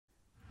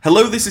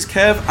Hello, this is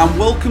Kev, and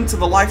welcome to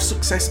the Life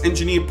Success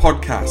Engineer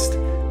podcast.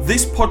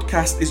 This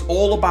podcast is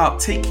all about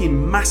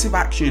taking massive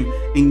action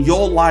in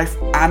your life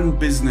and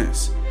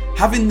business,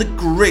 having the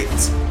grit,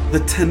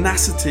 the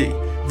tenacity,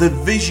 the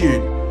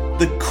vision,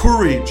 the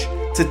courage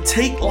to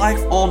take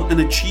life on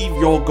and achieve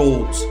your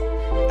goals.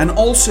 And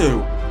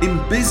also,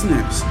 in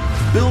business,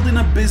 building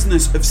a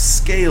business of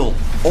scale,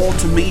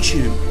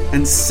 automation,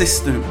 and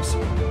systems.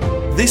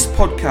 This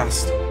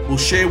podcast will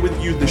share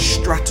with you the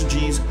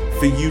strategies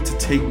for you to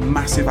take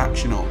massive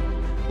action on.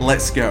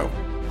 Let's go.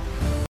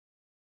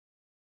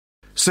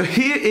 So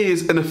here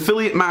is an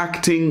affiliate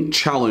marketing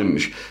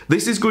challenge.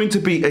 This is going to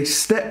be a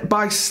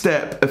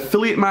step-by-step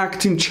affiliate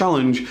marketing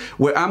challenge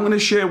where I'm going to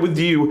share with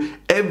you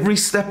every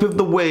step of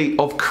the way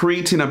of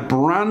creating a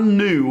brand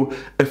new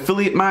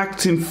affiliate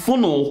marketing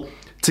funnel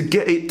to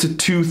get it to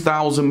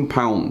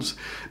 £2,000.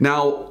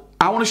 Now,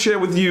 I want to share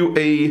with you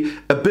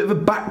a bit of a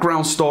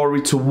background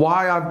story to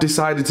why I've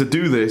decided to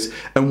do this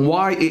and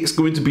why it's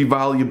going to be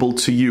valuable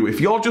to you.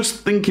 If you're just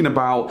thinking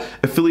about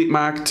affiliate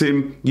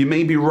marketing, you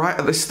may be right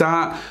at the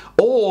start,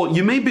 or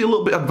you may be a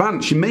little bit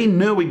advanced. You may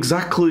know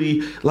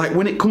exactly, like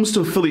when it comes to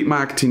affiliate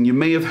marketing, you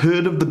may have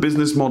heard of the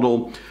business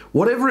model.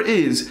 Whatever it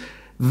is,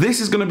 this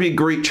is going to be a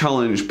great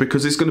challenge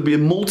because it's going to be a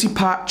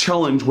multi-part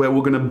challenge where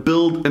we're going to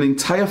build an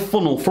entire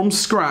funnel from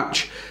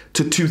scratch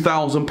to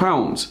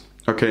 £2,000.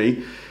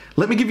 Okay?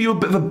 Let me give you a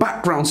bit of a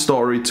background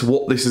story to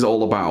what this is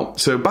all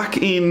about. So back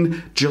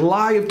in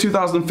July of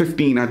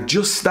 2015, I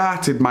just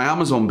started my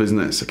Amazon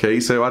business, okay?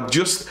 So I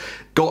just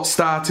got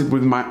started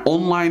with my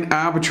online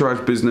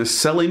arbitrage business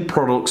selling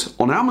products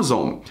on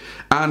Amazon.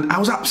 And I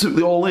was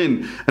absolutely all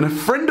in. And a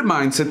friend of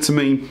mine said to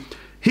me,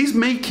 he's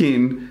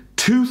making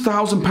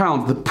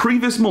 £2,000. The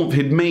previous month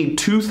he'd made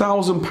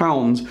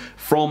 £2,000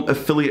 from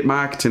affiliate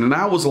marketing. And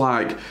I was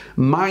like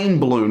mind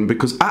blown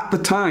because at the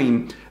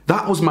time,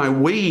 that was my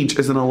wage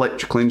as an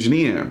electrical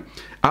engineer.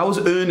 I was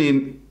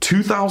earning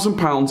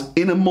 £2,000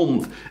 in a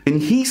month,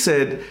 and he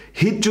said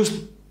he'd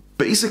just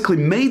basically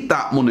made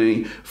that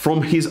money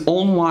from his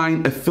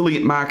online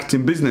affiliate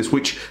marketing business,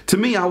 which to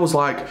me, I was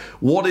like,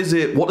 what is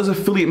it? What does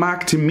affiliate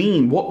marketing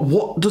mean?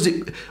 What is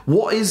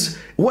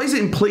it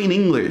in plain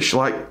English?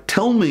 Like,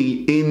 tell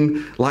me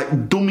in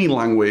like dummy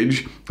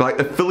language, like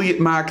affiliate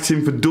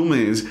marketing for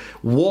dummies,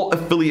 what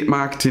affiliate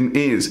marketing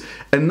is.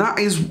 And that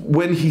is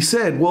when he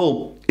said,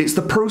 well, it's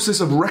the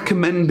process of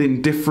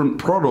recommending different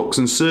products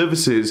and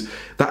services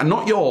that are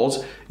not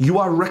yours. You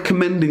are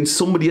recommending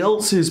somebody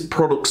else's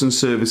products and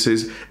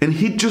services, and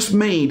he'd just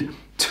made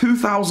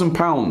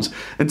 £2,000.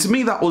 And to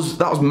me, that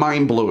was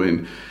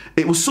mind-blowing.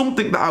 It was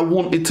something that I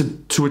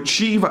wanted to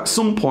achieve at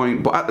some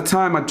point, but at the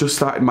time, I just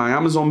started my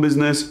Amazon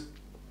business.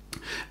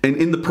 And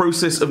in the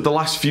process of the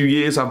last few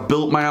years, I've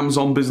built my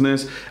Amazon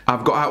business.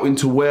 I've got out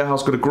into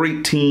warehouse, got a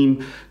great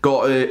team,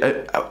 got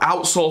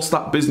outsourced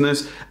that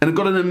business, and I've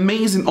got an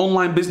amazing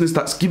online business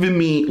that's given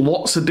me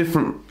lots of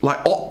different like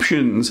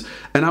options.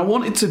 And I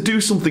wanted to do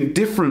something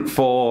different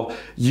for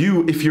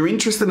you if you're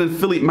interested in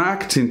affiliate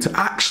marketing, to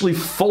actually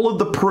follow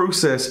the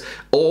process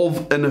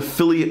of an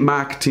affiliate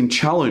marketing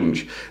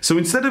challenge. So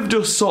instead of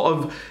just sort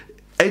of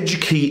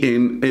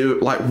educating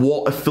like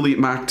what affiliate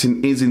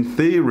marketing is in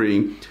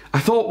theory, I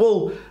thought,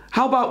 well,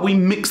 how about we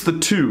mix the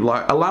two?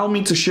 Like, allow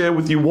me to share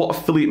with you what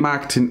affiliate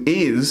marketing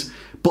is,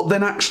 but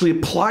then actually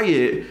apply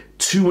it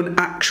to an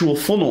actual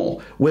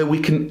funnel where we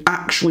can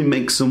actually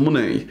make some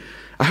money.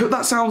 I hope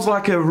that sounds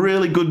like a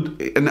really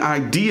good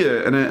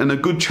idea and a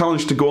good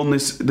challenge to go on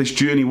this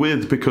journey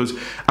with, because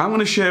I'm going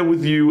to share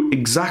with you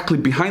exactly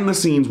behind the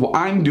scenes what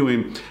I'm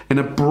doing in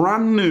a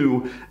brand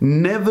new,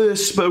 never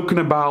spoken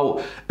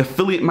about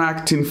affiliate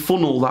marketing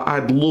funnel that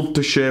I'd love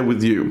to share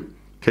with you.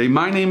 Okay,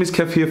 my name is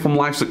Kev here from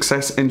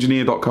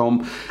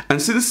LifeSuccessEngineer.com,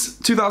 and since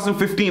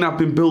 2015 I've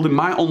been building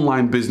my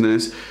online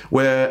business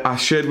where I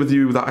shared with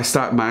you that I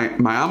started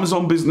my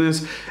Amazon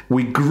business.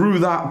 We grew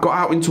that, got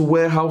out into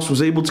warehouse,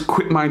 was able to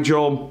quit my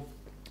job,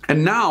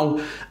 and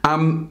now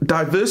I'm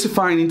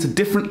diversifying into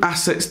different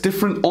assets,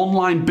 different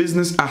online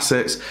business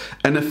assets,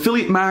 and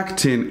affiliate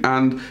marketing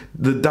and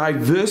the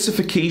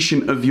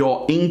diversification of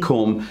your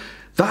income.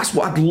 That's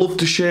what I'd love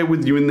to share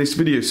with you in this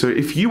video. So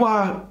if you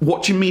are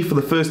watching me for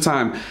the first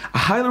time, I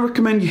highly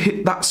recommend you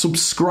hit that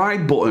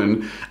subscribe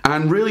button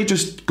and really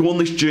just go on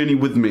this journey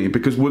with me,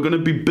 because we're going to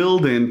be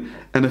building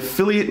an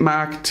affiliate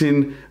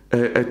marketing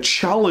a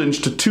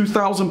challenge to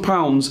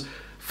 £2,000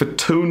 for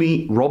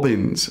Tony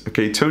Robbins.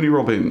 Okay, Tony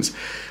Robbins.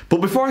 But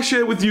before I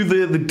share with you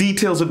the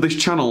details of this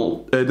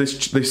channel,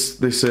 this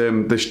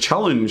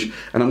challenge,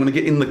 and I'm going to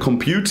get in the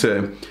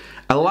computer,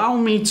 allow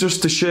me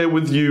just to share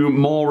with you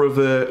more of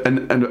a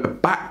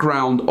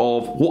background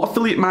of what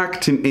affiliate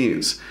marketing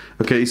is.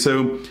 Okay,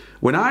 so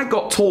when I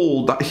got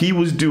told that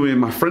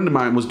my friend of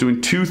mine was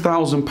doing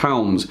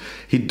 £2,000,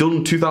 he'd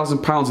done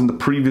 £2,000 in the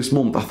previous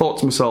month, I thought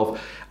to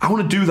myself, I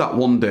want to do that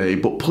one day,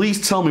 but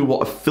please tell me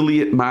what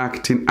affiliate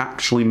marketing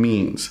actually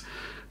means.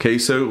 Okay,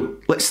 so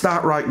let's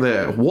start right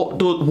there.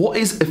 What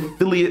is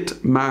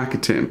affiliate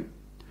marketing?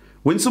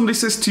 When somebody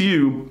says to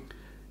you,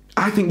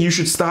 I think you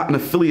should start an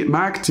affiliate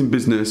marketing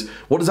business,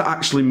 what does that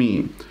actually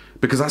mean?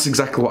 because that's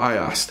exactly what I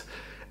asked.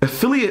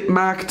 Affiliate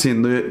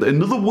marketing,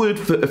 another word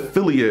for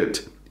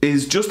affiliate,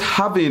 is just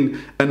having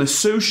an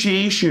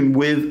association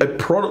with a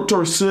product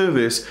or a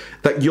service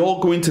that you're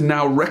going to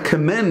now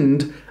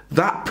recommend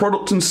that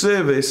product and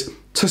service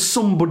to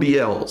somebody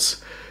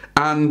else.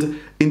 And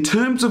in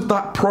terms of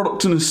that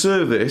product and a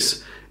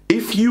service,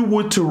 if you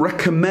were to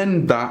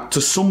recommend that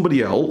to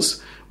somebody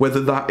else, whether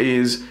that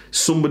is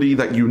somebody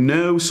that you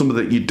know,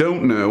 somebody that you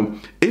don't know,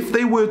 if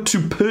they were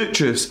to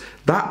purchase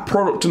that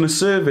product and a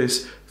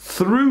service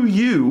through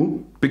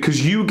you,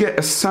 because you get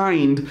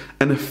assigned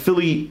an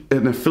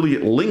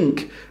affiliate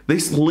link,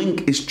 this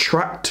link is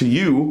tracked to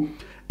you.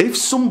 If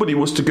somebody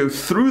was to go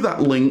through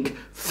that link,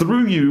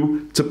 through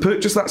you, to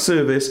purchase that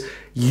service,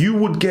 you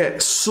would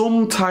get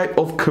some type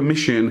of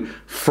commission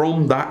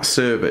from that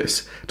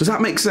service. Does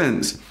that make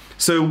sense?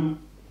 So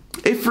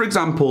if, for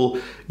example,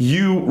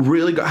 you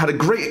really had a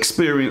great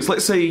experience,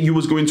 let's say you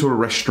was going to a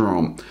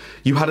restaurant,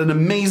 you had an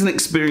amazing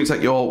experience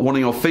at one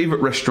of your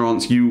favorite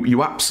restaurants,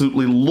 you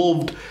absolutely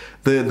loved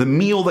the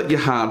meal that you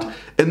had,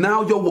 and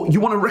now you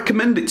want to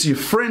recommend it to your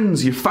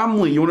friends, your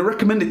family, you want to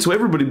recommend it to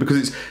everybody because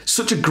it's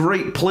such a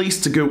great place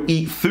to go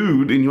eat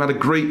food and you had a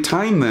great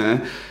time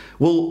there.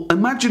 Well,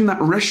 imagine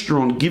that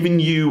restaurant giving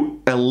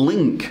you a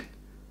link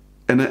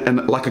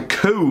and like a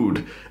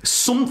code,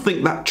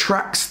 something that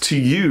tracks to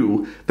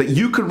you that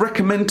you could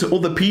recommend to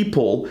other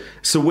people.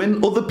 So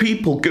when other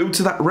people go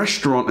to that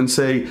restaurant and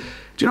say, do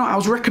you know, I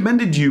was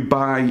recommended you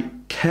by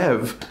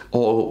Kev,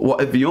 or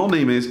whatever your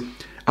name is,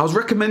 I was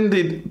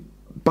recommended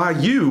by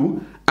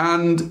you,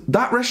 and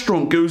that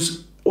restaurant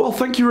goes, well,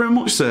 thank you very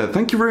much, sir.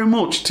 Thank you very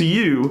much to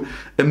you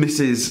and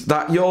Mrs.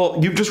 that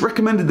you've just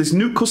recommended this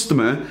new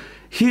customer.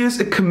 Here's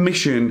a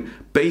commission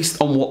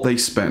based on what they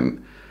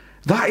spent.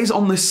 That is,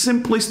 on the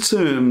simplest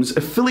terms,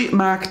 affiliate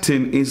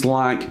marketing is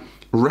like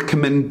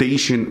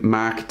recommendation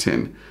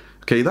marketing.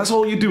 Okay, that's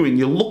all you're doing.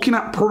 You're looking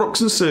at products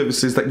and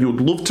services that you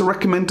would love to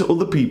recommend to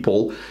other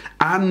people,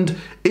 and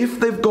if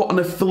they've got an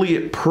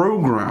affiliate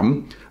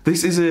program,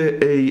 this is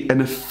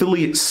an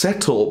affiliate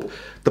setup,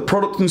 the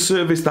product and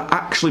service that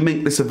actually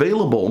make this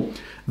available,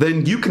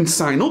 then you can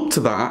sign up to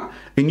that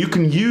and you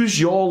can use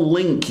your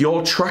link,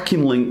 your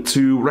tracking link,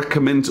 to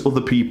recommend to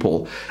other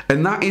people.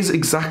 And that is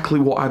exactly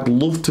what I'd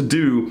love to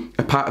do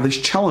a part of this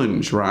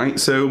challenge, right?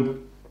 So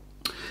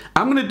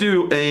I'm going to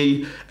do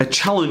a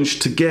challenge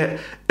to get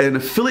an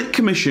affiliate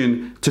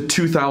commission to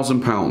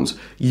 £2,000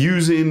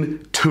 using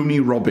Tony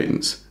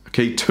Robbins.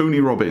 Okay, Tony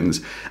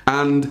Robbins.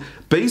 And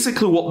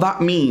basically what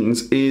that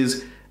means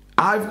is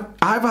I've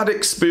had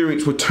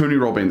experience with Tony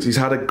Robbins. He's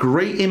had a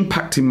great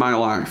impact in my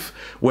life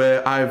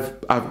where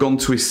I've gone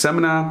to his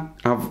seminar,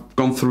 I've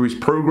gone through his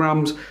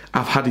programs,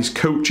 I've had his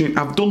coaching,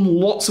 I've done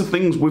lots of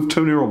things with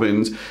Tony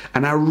Robbins,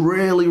 and I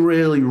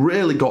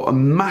really got a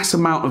mass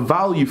amount of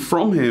value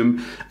from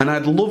him, and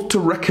I'd love to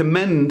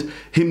recommend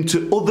him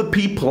to other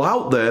people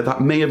out there that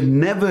may have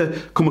never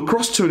come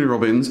across Tony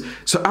Robbins.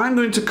 So I'm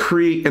going to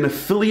create an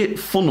affiliate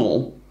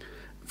funnel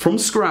from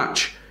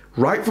scratch,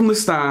 right from the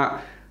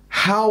start,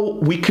 how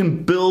we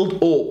can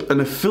build up an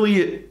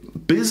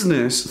affiliate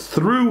business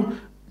through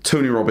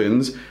Tony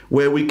Robbins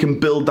where we can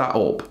build that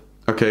up.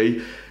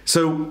 Okay,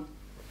 so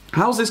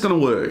how's this going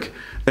to work?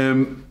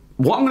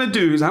 What I'm going to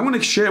do is I'm going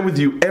to share with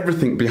you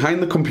everything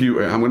behind the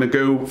computer. I'm going to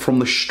go from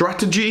the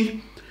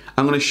strategy,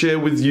 I'm going to share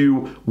with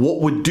you what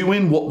we're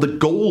doing, what the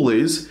goal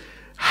is,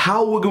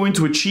 how we're going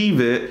to achieve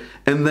it,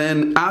 and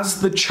then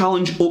as the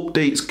challenge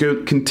updates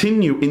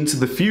continue into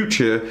the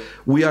future,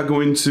 we're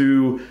going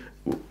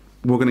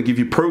to give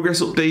you progress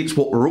updates,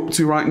 what we're up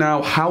to right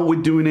now, how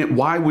we're doing it,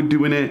 why we're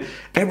doing it,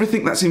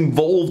 everything that's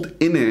involved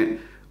in it,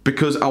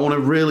 because I want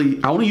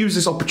to use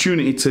this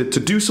opportunity to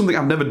do something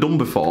I've never done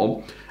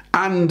before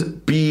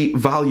and be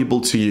valuable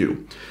to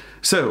you.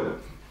 So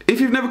if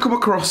you've never come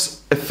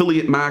across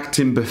affiliate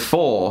marketing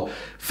before,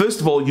 first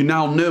of all, you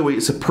now know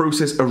it's a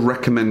process of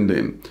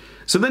recommending.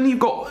 So then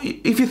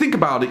if you think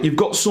about it, you've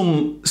got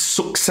some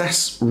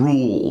success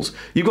rules.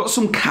 You've got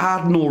some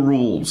cardinal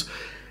rules.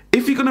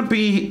 If you're going to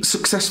be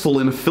successful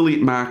in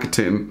affiliate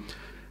marketing,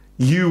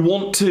 you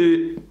want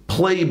to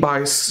play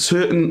by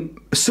certain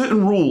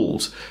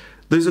rules.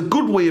 There's a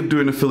good way of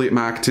doing affiliate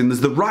marketing, there's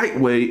the right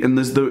way, and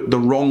there's the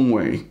wrong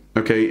way,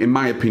 okay, in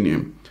my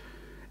opinion.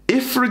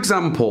 If, for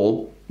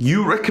example,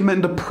 you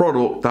recommend a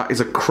product that is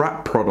a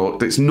crap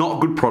product, it's not a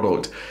good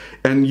product,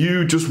 and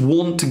you just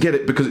want to get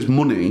it because it's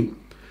money,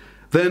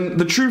 then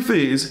the truth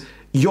is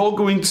you're not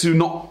going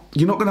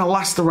to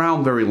last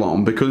around very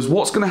long, because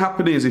what's going to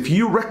happen is if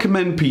you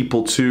recommend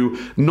people to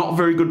not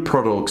very good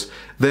products,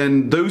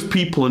 then those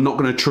people are not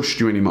going to trust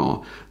you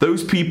anymore.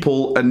 Those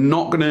people are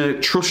not going to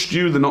trust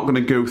you, they're not going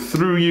to go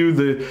through you,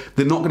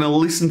 they're not going to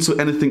listen to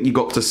anything you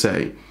got to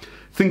say.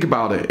 Think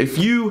about it. If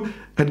you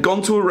had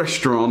gone to a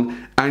restaurant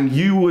and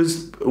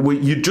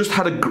you'd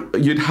had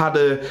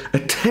a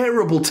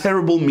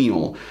terrible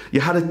meal.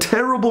 You had a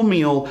terrible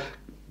meal,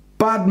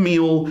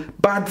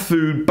 bad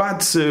food, bad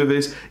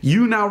service.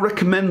 You now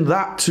recommend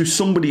that to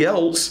somebody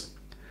else,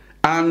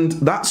 And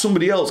that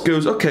somebody else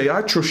goes, okay,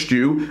 I trust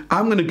you.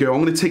 I'm going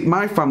to take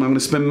my family. I'm going to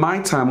spend my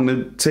time. I'm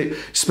going to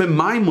spend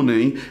my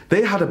money.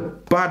 They had a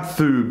bad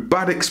food,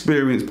 bad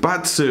experience,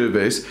 bad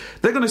service.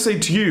 They're going to say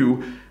to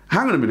you,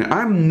 hang on a minute,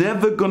 I'm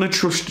never going to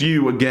trust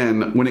you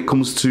again when it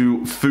comes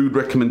to food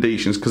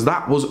recommendations, because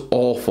that was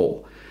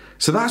awful.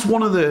 So that's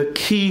one of the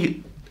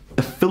key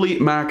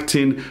affiliate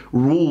marketing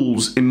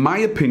rules, in my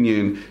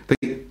opinion,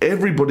 that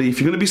everybody,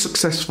 if you're going to be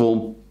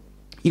successful,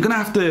 you're going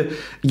to have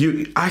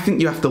to, I think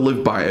you have to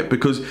live by it.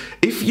 Because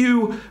if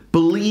you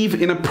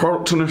believe in a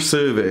product or a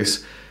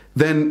service,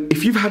 then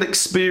if you've had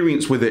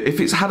experience with it, if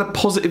it's had a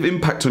positive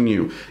impact on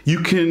you, you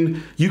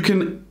can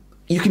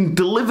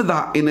deliver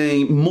that in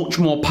a much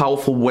more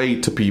powerful way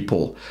to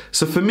people.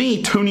 So for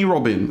me, Tony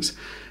Robbins,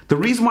 the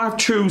reason why I've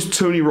chose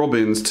Tony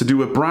Robbins to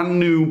do a brand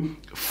new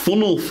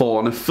funnel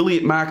for, an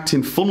affiliate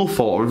marketing funnel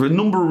for a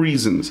number of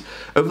reasons.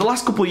 Over the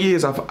last couple of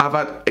years, I've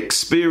had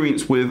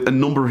experience with a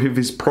number of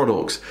his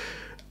products.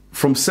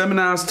 From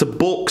seminars to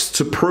books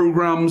to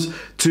programs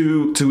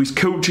to his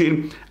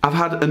coaching, I've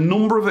had a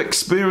number of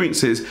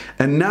experiences,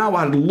 and now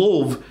I'd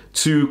love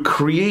to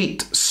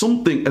create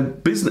something, a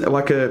business,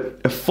 like a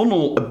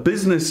funnel, a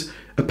business,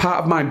 a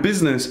part of my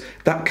business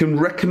that can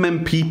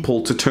recommend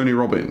people to Tony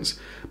Robbins.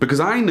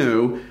 Because I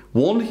know,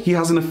 one, he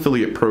has an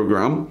affiliate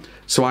program,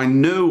 so I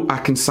know I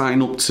can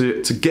sign up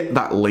to get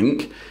that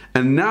link.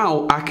 And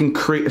now I can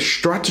create a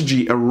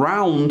strategy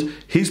around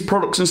his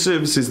products and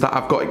services that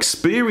I've got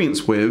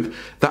experience with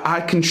that I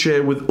can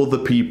share with other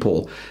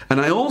people. And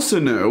I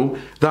also know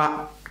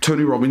that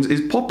Tony Robbins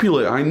is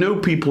popular. I know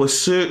people are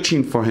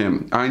searching for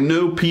him. I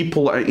know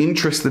people are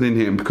interested in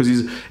him because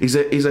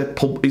he's a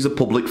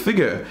public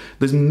figure.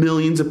 There's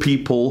millions of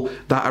people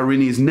that are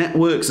in his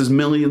networks. There's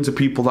millions of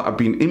people that have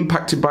been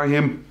impacted by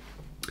him.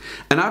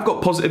 And I've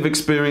got positive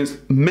experience.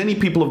 Many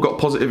people have got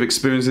positive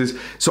experiences.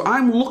 So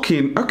I'm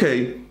looking,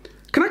 okay,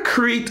 can I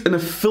create an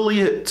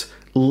affiliate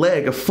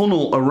leg, a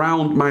funnel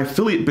around my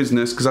affiliate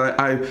business? Because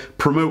I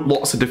promote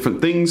lots of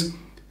different things.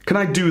 Can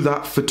I do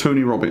that for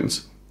Tony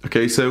Robbins?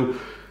 Okay, so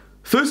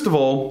first of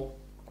all,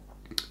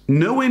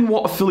 knowing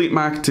what affiliate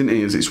marketing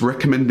is, it's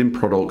recommending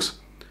products.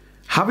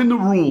 Having the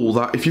rule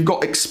that if you've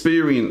got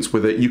experience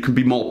with it, you can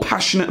be more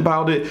passionate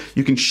about it.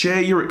 You can share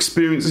your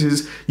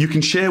experiences. You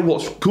can share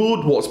what's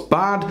good, what's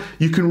bad.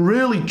 You can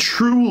really,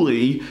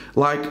 truly,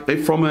 like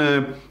from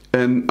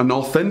an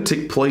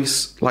authentic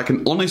place, like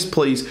an honest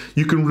place,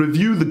 you can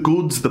review the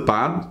goods, the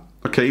bad,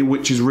 okay,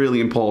 which is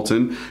really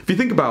important. If you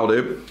think about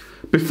it,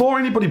 before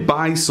anybody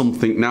buys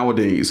something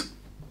nowadays,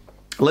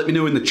 let me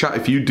know in the chat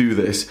if you do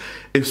this.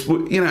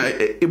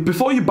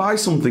 Before you buy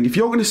something, if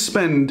you're going to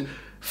spend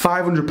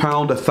 £500,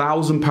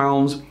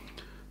 £1,000,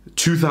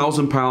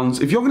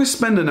 £2,000, if you're going to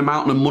spend an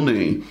amount of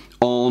money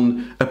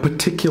on a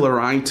particular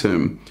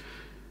item,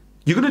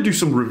 you're going to do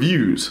some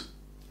reviews.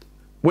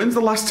 When's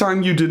the last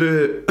time you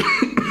did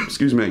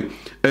excuse me,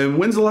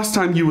 when's the last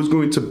time you was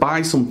going to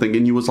buy something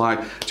and you was like,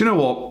 do you know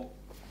what?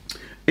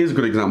 Here's a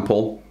good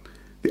example.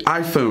 The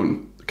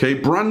iPhone, okay,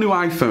 brand new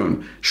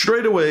iPhone.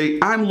 Straight away,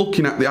 I'm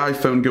looking at the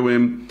iPhone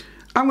going,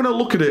 I'm going to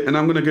look at it and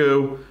I'm going to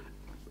go,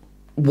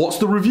 what's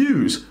the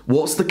reviews?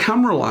 What's the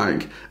camera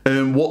like?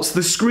 What's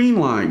the screen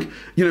like?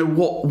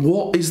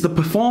 What is the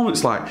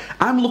performance like?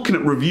 I'm looking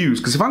at reviews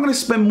because if I'm going to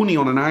spend money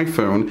on an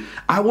iPhone,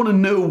 I want to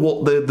know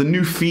what the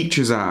new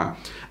features are.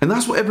 And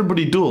that's what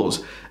everybody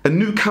does. A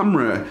new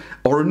camera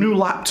or a new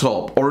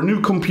laptop or a new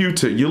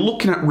computer, you're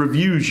looking at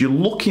reviews. You're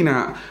looking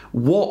at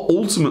what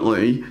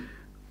ultimately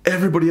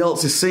everybody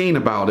else is saying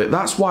about it.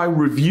 That's why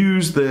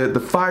reviews, the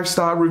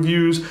 5-star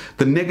reviews,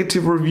 the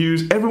negative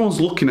reviews,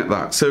 everyone's looking at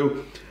that.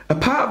 So a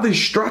part of this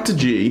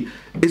strategy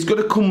is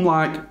going to come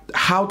like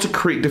how to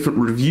create different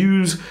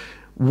reviews,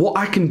 what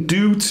I can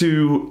do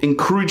to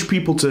encourage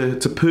people to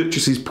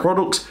purchase these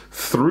products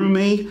through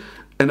me,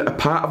 and a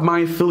part of my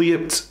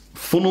affiliate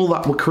funnel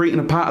that we're creating,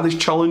 a part of this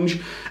challenge.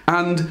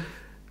 And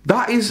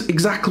that is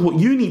exactly what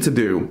you need to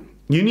do.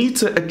 You need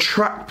to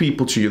attract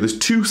people to you. There's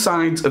two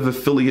sides of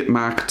affiliate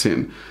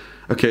marketing,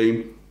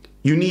 okay?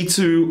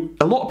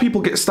 A lot of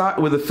people get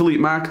started with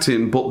affiliate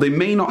marketing, but they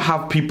may not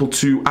have people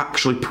to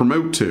actually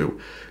promote to.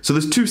 So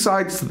there's two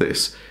sides to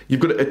this.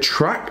 You've got to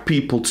attract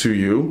people to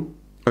you,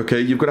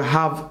 okay? You've got to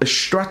have a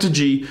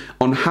strategy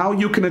on how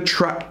you can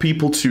attract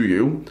people to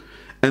you.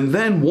 And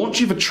then once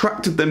you've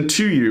attracted them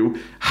to you,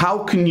 how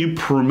can you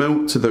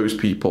promote to those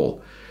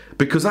people?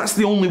 Because that's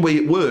the only way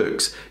it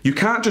works. You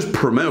can't just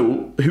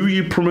promote. Who are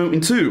you promoting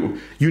to?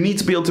 You need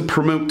to be able to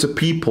promote to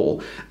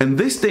people. And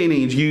this day and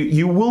age,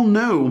 you will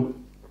know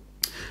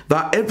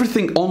that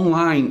everything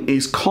online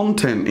is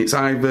content. It's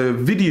either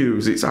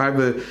videos, it's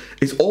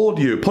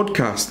audio,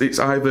 podcast, it's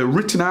either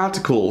written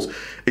articles,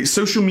 it's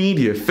social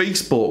media,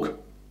 Facebook,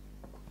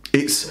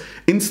 it's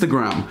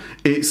Instagram,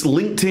 it's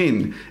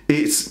LinkedIn,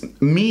 it's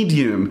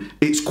Medium,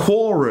 it's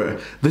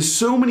Quora. There's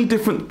so many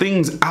different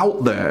things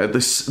out there.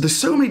 There's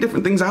so many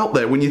different things out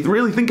there when you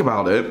really think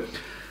about it.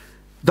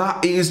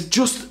 That is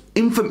just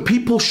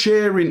people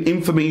sharing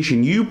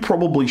information. You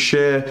probably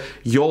share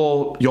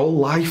your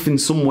life in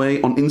some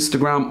way on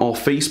Instagram or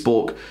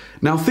Facebook.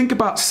 Now think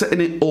about setting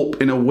it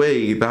up in a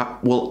way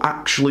that will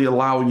actually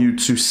allow you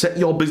to set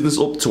your business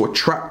up to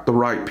attract the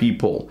right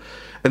people.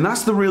 And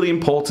that's the really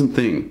important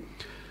thing.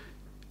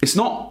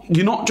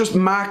 You're not just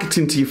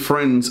marketing to your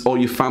friends or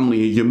your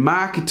family, you're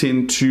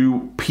marketing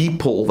to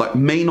people that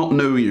may not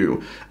know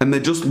you and they're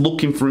just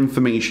looking for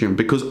information,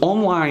 because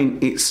online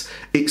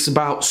it's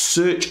about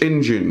search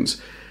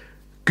engines.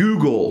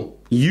 Google,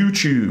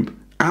 YouTube,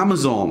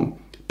 Amazon.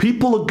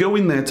 People are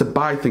going there to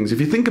buy things. If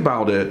you think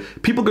about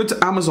it, people go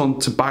to Amazon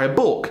to buy a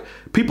book.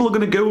 People are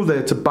going to go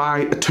there to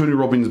buy a Tony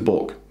Robbins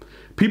book.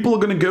 People are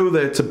going to go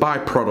there to buy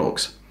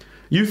products.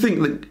 You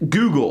think that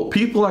Google,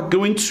 people are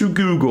going to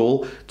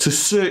Google to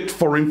search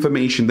for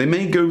information. They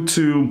may go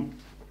to,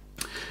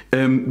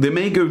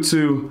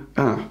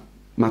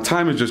 my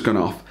timer's just gone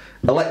off.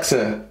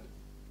 Alexa,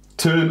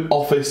 turn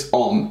Office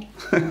on.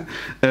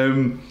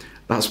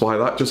 That's why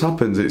that just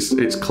happens.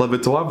 It's clever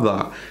to have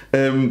that.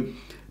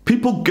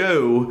 People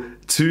go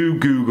to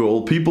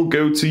Google, people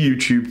go to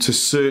YouTube to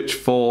search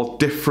for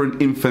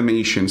different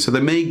information. So they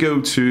may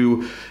go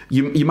to,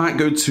 you might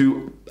go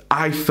to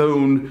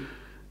iPhone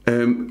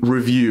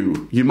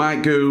review. You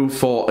might go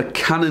for a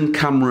Canon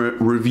camera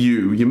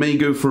review. You may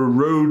go for a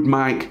Rode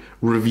mic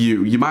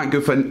review. You might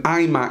go for an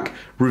iMac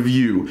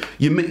review.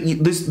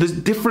 There's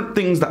different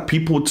things that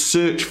people would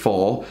search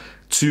for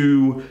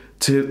to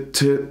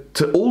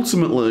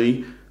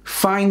ultimately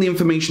find the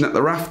information that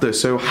they're after.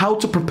 So how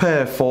to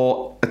prepare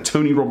for a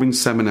Tony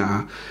Robbins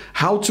seminar,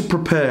 how to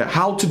prepare,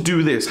 how to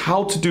do this,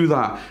 how to do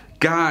that,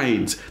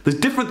 guides. There's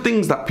different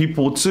things that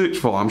people would search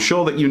for. I'm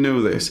sure that you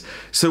know this.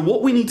 So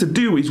what we need to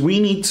do is we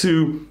need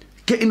to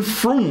get in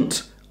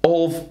front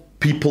of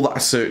people that are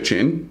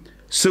searching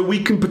so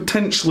we can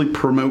potentially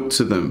promote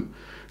to them.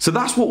 So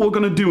that's what we're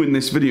going to do in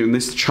this video, in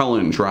this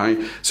challenge, right?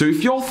 So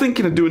if you're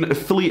thinking of doing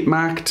affiliate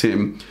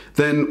marketing,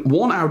 then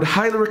one, I would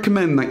highly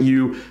recommend that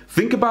you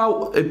think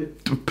about a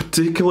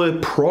particular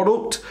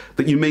product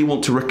that you may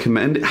want to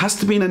recommend. It has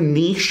to be in a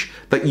niche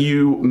that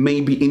you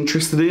may be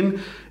interested in.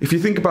 If you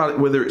think about it,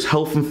 whether it's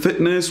health and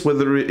fitness,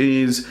 whether it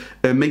is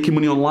making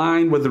money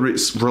online, whether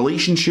it's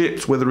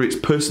relationships, whether it's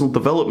personal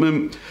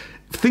development,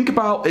 think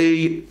about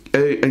a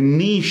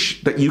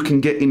niche that you can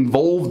get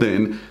involved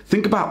in.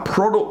 Think about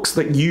products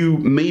that you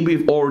maybe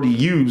have already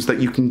used that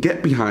you can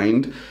get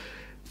behind,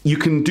 you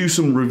can do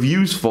some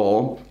reviews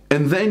for,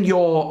 and then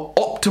you're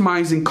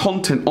optimizing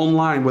content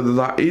online, whether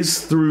that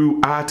is through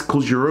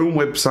articles, your own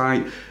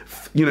website,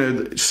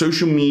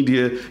 social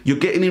media. You're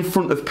getting in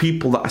front of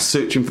people that are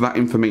searching for that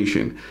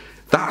information.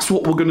 That's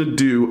what we're going to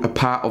do a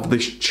part of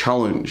this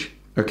challenge.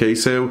 Okay,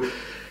 so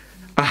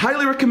I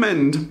highly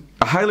recommend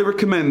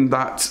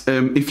that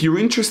if you're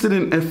interested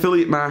in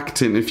affiliate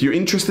marketing, if you're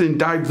interested in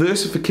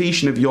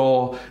diversification of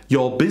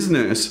your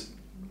business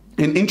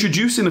and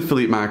introducing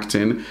affiliate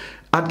marketing,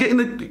 I'd get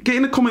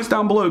in the comments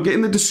down below, get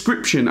in the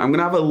description. I'm going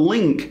to have a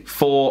link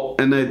for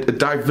a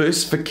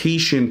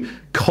diversification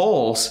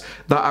course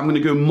that I'm going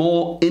to go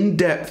more in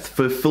depth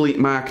for affiliate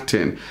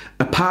marketing,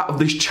 a part of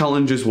this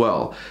challenge as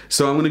well.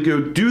 So I'm going to go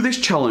do this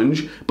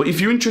challenge, but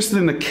if you're interested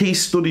in a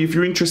case study, if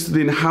you're interested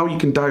in how you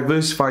can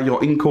diversify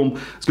your income,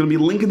 there's going to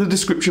be a link in the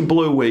description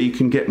below where you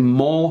can get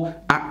more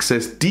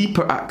access,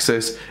 deeper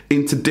access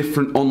into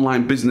different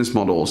online business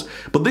models.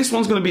 But this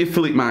one's going to be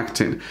affiliate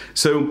marketing.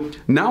 So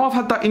now I've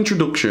had that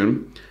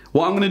introduction,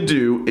 what I'm going to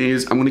do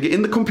is I'm going to get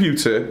in the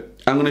computer.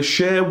 I'm going to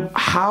share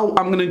how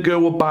I'm going to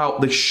go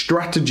about the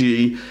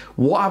strategy,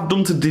 what I've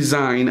done to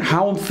design,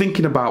 how I'm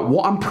thinking about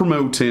what I'm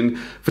promoting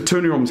for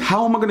Tony Robbins.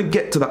 How am I going to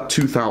get to that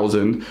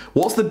 2,000?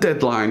 What's the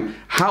deadline?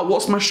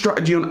 What's my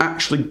strategy on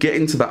actually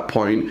getting to that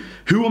point?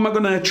 Who am I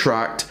going to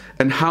attract?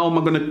 And how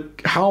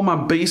am I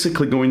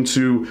basically going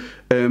to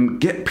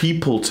get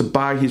people to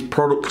buy his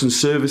products and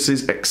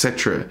services,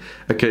 etc.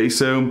 Okay,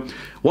 so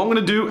what I'm going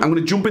to do, I'm going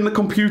to jump in the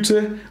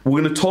computer. We're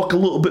going to talk a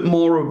little bit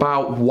more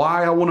about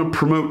why I want to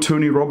promote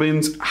Tony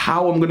Robbins,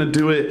 how I'm going to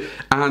do it,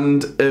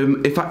 and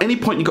if at any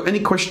point you've got any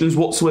questions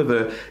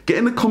whatsoever, get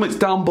in the comments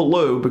down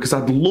below, because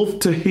I'd love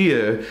to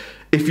hear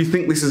if you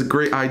think this is a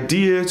great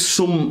idea,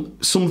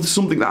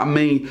 something that I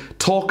may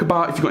talk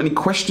about. If you've got any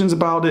questions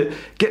about it,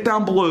 get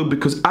down below,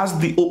 because as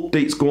the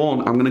updates go on,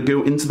 I'm going to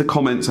go into the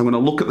comments, I'm going to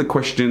look at the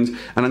questions,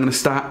 and I'm going to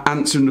start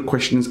answering the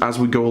questions as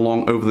we go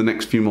along over the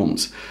next few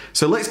months.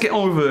 So let's get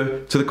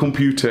over to the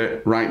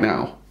computer right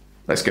now.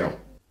 Let's go.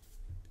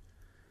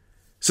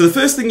 So the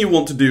first thing you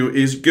want to do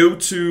is go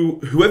to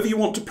whoever you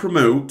want to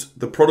promote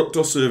the product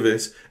or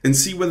service and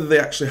see whether they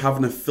actually have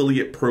an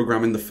affiliate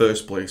program in the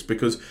first place.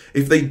 Because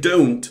if they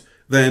don't,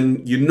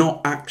 then you're not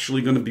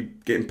actually going to be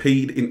getting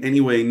paid in any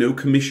way, no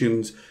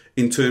commissions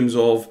in terms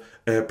of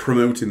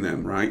promoting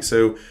them, right?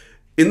 So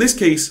in this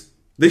case,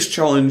 this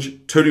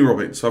challenge, Tony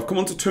Robbins. So I've come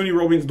onto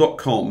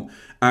TonyRobbins.com,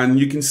 and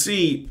you can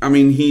see, I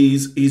mean,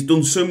 he's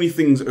done so many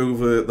things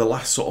over the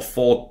last sort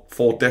of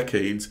four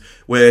decades,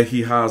 where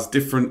he has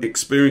different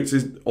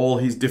experiences, all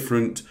his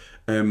different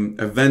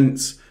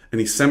events and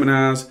his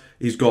seminars.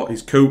 he's got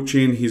his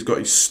coaching, he's got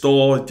his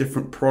store,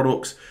 different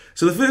products.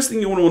 So the first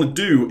thing you want to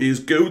do is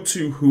go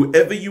to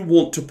whoever you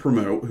want to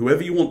promote,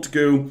 whoever you want to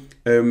go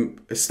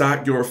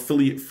start your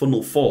affiliate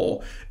funnel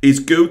for, is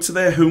go to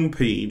their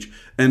homepage.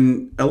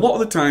 And a lot of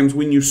the times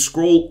when you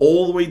scroll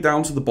all the way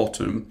down to the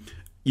bottom,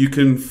 you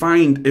can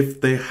find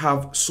if they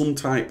have some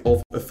type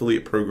of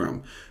affiliate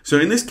program. So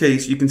in this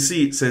case, you can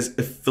see it says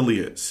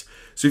affiliates.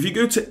 So if you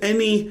go to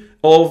any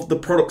of the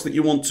products that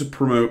you want to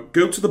promote,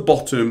 go to the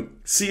bottom,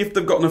 see if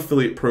they've got an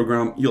affiliate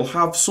program. You'll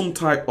have some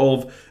type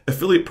of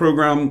affiliate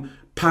program,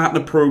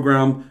 partner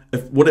program,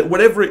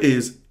 whatever it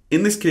is.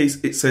 In this case,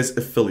 it says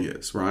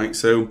affiliates, right?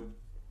 So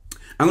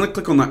I'm going to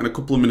click on that in a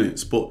couple of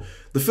minutes. But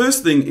the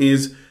first thing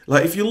is,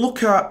 like, if you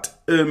look at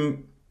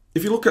some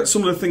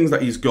of the things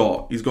that he's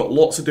got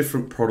lots of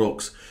different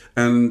products,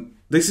 and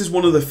this is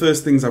one of the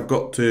first things I've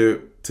got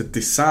to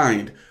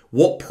decide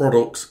what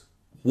products,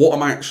 what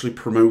am I actually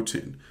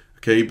promoting,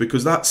 okay?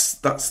 Because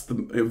that's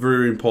a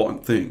very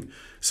important thing.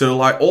 So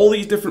like all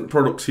these different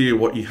products here,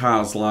 what he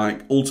has,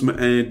 like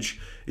Ultimate Edge,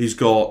 he's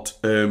got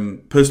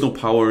Personal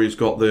Power, he's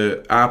got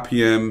the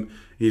RPM,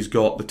 he's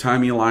got the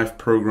Time of Your Life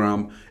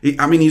program.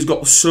 He's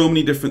got so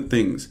many different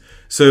things.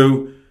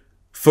 So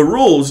for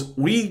us,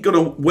 we're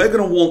gonna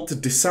want to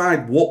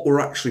decide what we're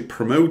actually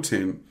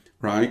promoting,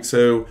 right?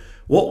 So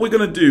what we're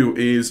gonna do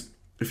is,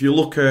 if you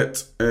look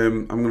at,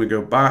 I'm gonna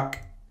go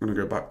back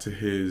to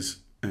his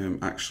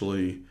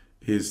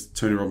his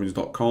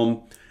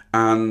TonyRobbins.com,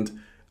 and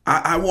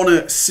I want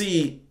to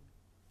see.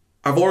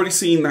 I've already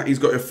seen that he's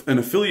got an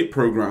affiliate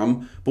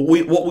program, but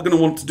what we're going to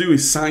want to do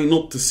is sign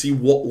up to see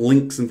what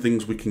links and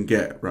things we can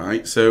get,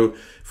 right? So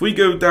if we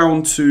go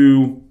down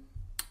to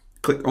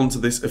click onto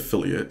this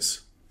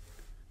affiliates,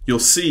 you'll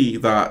see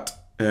that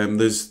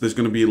there's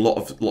going to be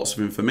lots of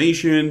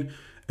information,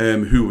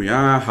 who we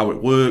are, how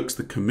it works,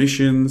 the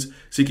commissions.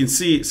 So you can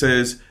see it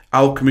says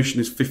our commission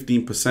is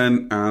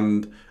 15%,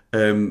 and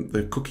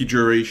the cookie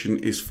duration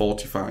is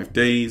 45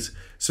 days.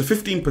 So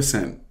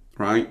 15%,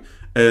 right?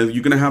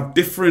 You're going to have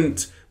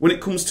different, when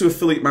it comes to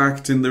affiliate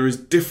marketing, there is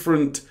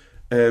different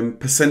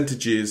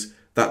percentages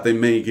that they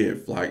may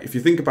give. Like if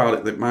you think about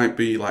it, that might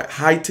be like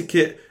high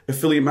ticket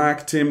affiliate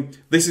marketing.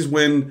 This is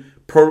when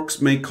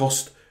products may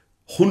cost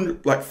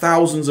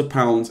thousands of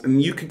pounds,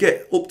 and you could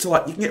get up to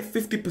you can get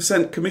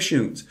 50%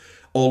 commissions.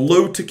 Or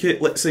low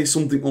ticket, let's say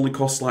something only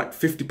costs like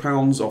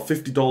 £50 or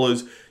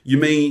 $50, you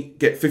may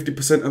get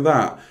 50% of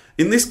that.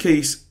 In this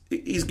case,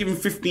 he's given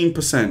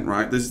 15%,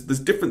 right? There's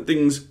different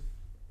things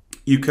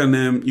you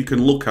can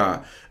look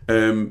at.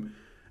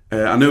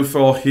 I know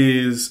for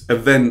his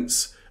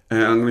events,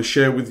 I'm going to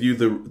share with you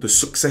the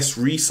success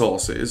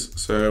resources.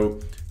 So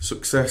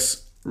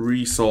success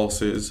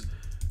resources.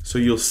 So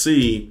you'll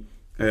see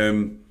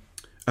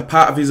a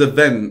part of his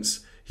events,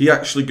 he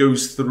actually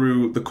goes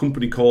through the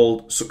company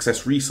called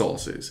Success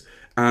Resources,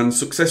 and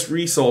Success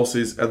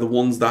Resources are the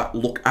ones that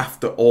look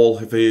after all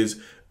of his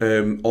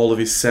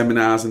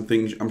seminars and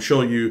things. I'm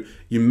sure you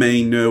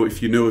may know,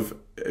 if you know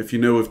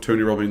of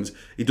Tony Robbins,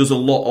 he does a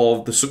lot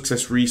of the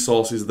Success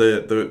Resources,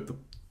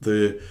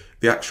 the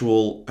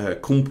actual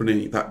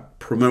company that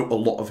promote a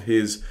lot of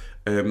his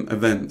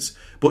events.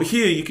 But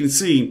here you can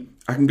see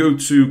I can go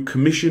to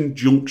Commission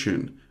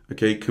Junction,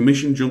 okay,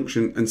 Commission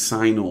Junction, and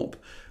sign up.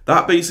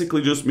 That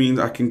basically just means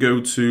I can go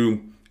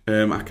to,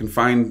 I can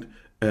find,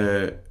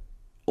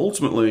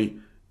 ultimately,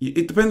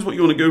 it depends what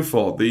you want to go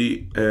for.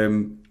 The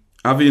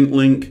Avient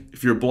link,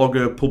 if you're a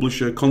blogger,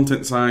 publisher,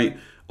 content site,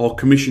 or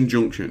Commission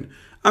Junction.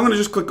 I'm going to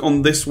just click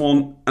on this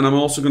one, and I'm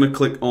also going to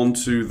click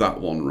onto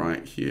that one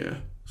right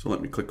here. So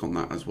let me click on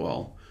that as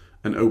well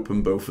and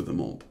open both of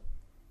them up.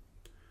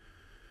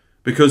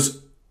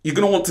 Because you're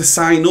going to want to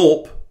sign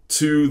up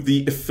to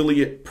the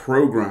affiliate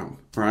program,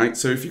 right?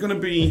 So if you're going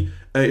to be,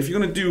 if you're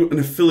going to do an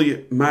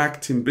affiliate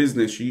marketing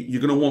business,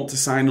 you're going to want to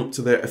sign up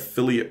to their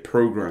affiliate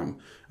program,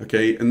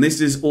 okay? And this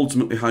is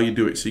ultimately how you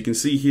do it. So you can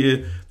see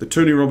here the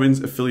Tony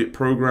Robbins affiliate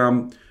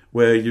program,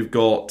 where you've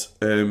got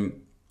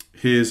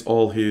here's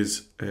all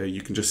his.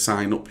 You can just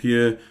sign up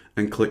here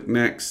and click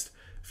next.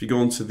 If you go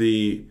onto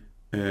the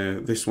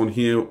this one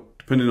here,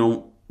 depending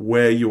on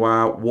where you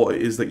are, what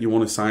it is that you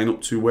want to sign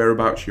up to,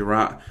 whereabouts you're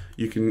at,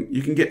 you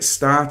can get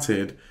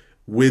started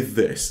with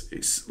this.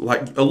 It's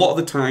like a lot of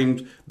the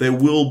times there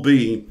will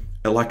be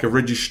like a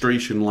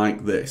registration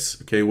like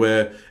this, okay,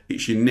 where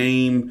it's your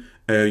name,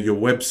 your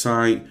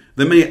website.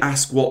 They may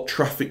ask what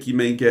traffic you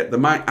may get. They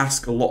might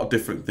ask a lot of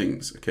different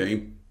things,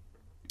 okay.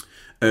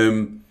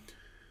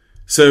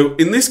 So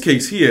in this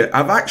case here,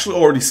 I've actually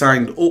already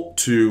signed up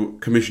to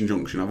Commission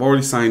Junction. I've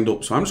already signed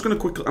up, so I'm just going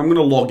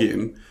to log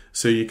in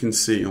so you can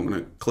see. I'm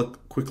going to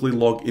quickly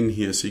log in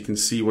here so you can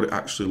see what it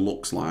actually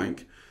looks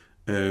like.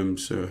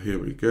 So here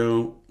we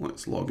go.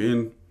 Let's log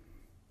in.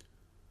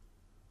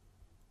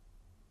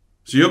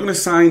 So you're going to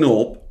sign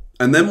up,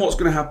 and then what's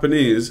going to happen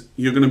is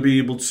you're going to be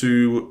able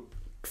to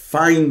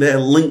find their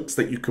links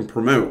that you can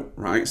promote,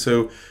 right?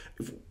 So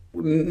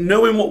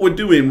knowing what we're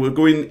doing, we're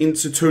going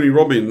into Tony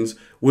Robbins,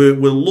 we're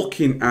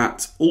looking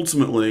at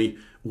ultimately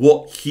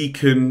what we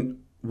can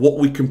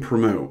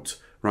promote,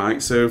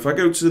 right? So if I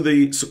go to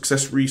the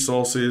success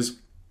resources,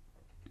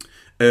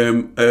 a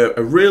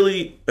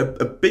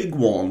big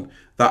one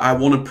that I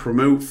want to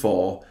promote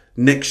for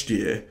next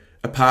year,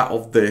 a part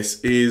of this,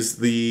 is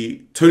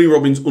the Tony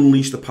Robbins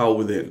Unleash the Power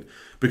Within,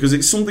 because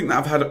it's something that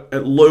I've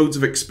had loads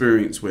of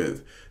experience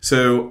with.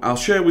 So I'll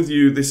share with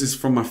you. This is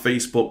from my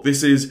Facebook.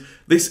 This is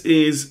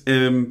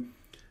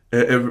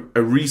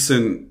a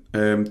recent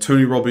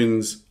Tony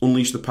Robbins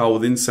Unleash the Power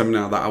Within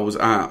seminar that I was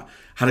at.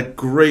 Had a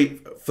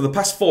great, for the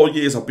past 4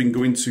 years, I've been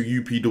going to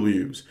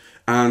UPWs.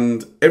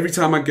 And every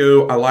time I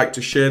go, I like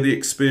to share the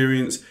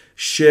experience,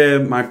 share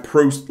my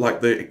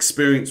the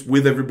experience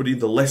with everybody,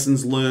 the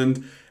lessons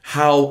learned,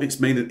 how it's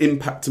made an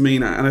impact to me,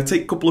 and I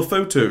take a couple of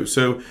photos.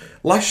 So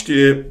last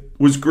year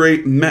was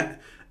great. Met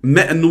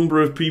a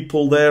number of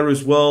people there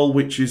as well,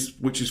 which is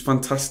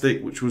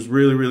fantastic, which was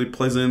really, really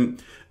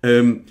pleasant.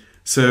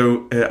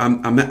 So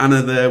I met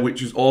Anna there,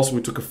 which is awesome.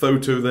 We took a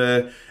photo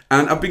there.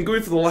 And I've been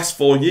going for the last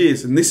 4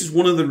 years. And this is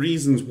one of the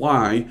reasons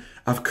why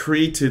I've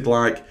created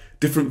like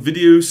different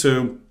videos.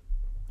 So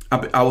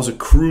I was a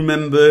crew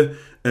member.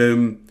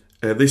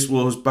 This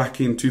was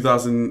back in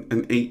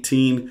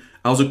 2018.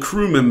 I was a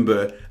crew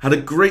member, had a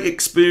great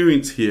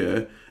experience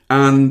here.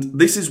 And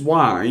this is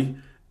why,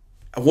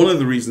 one of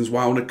the reasons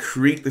why I want to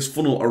create this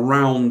funnel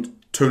around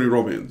Tony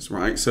Robbins,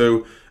 right?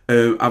 So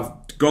I've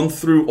gone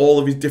through all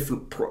of his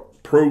different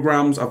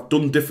programs. I've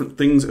done different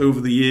things over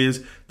the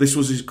years. This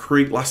was his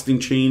Create Lasting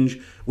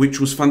Change, which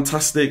was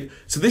fantastic.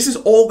 So this is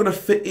all going to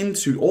fit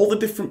into all the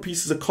different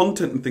pieces of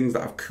content and things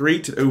that I've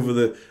created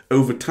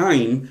over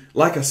time.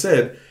 Like I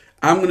said,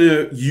 I'm going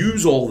to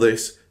use all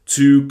this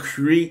to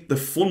create the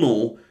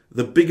funnel,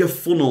 the bigger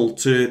funnel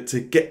to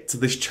get to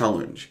this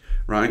challenge,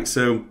 right?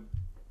 So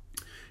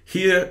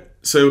here,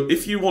 so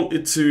if you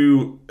wanted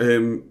to,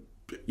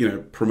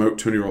 promote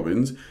Tony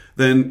Robbins,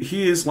 then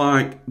here's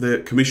like the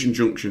commission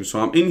junction. So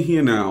I'm in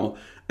here now,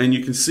 and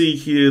you can see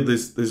here,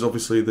 there's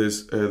obviously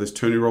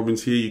Tony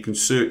Robbins here. You can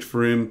search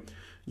for him.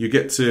 You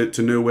get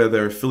to know where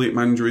their affiliate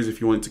manager is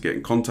if you wanted to get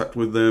in contact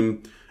with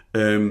them.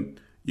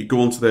 You go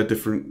onto their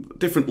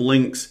different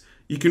links.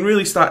 You can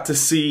really start to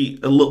see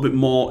a little bit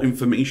more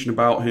information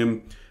about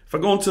him. If I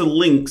go onto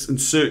links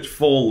and search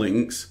for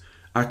links,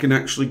 I can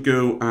actually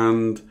go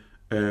and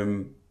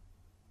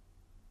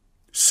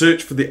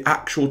search for the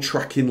actual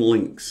tracking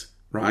links,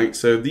 right?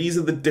 So these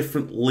are the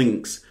different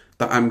links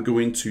that I'm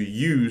going to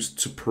use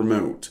to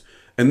promote.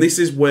 And this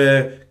is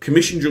where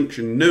Commission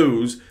Junction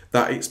knows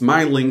that it's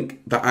my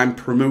link that I'm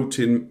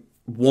promoting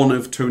one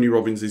of Tony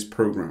Robbins'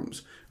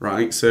 programs,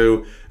 right?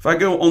 So if I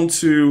go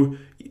onto,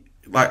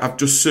 like, I've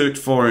just searched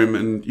for him,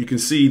 and you can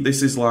see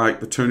this is like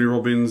the Tony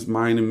Robbins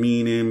Mind and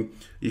Meaning.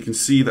 You can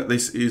see that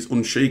this is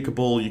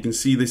Unshakable. You can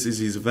see this is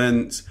his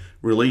events,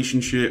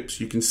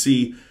 relationships. You can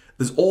see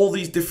there's all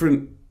these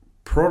different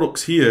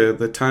products here,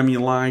 the Time of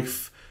Your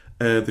Life,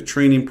 the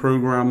training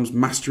programs,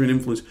 Mastering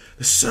Influence.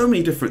 There's so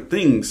many different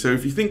things. So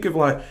if you think of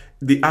like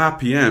the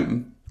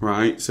RPM,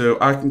 right? So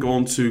I can go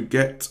on to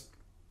get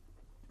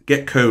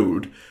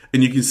code,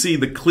 and you can see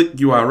the click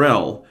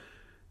URL.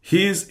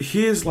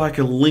 Here's like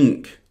a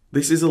link.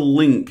 This is a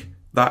link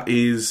that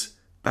is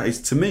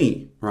to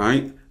me,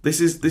 right? This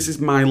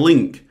is my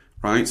link,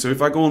 right? So if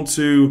I go on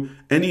to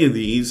any of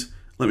these,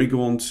 let me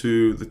go on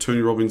to the Tony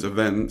Robbins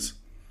events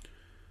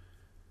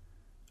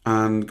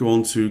and go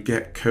on to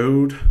get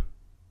code.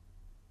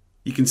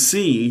 You can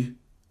see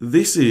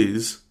this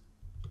is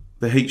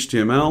the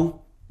HTML,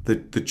 the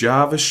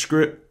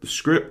JavaScript, the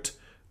script.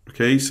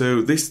 Okay,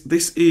 so this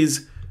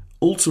is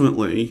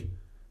ultimately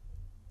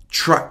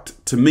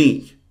tracked to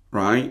me,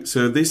 right?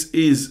 So this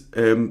is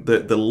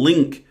the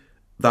link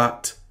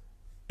that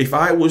if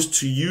I was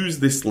to use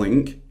this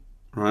link,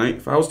 right?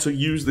 If I was to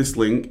use this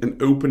link and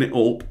open it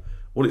up,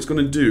 what it's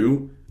going to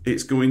do,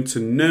 it's going to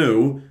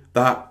know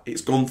that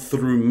it's gone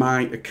through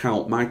my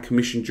account, my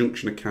Commission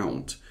Junction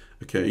account.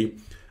 Okay.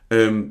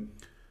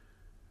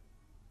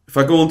 If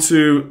I go on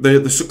to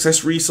the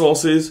success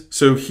resources,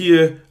 so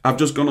here I've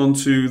just gone on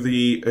to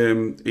the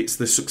it's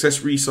the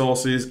success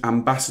resources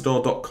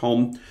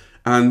ambassador.com,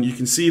 and you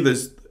can see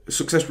there's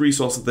success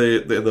resources.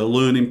 They're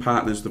learning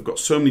partners. They've got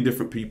so many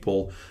different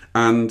people,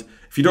 and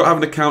if you don't have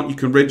an account, you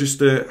can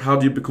register. How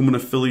do you become an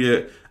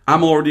affiliate?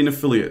 I'm already an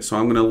affiliate, so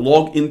I'm going to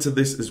log into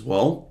this as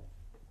well.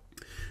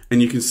 And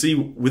you can see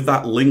with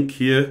that link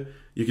here,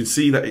 you can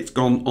see that it's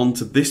gone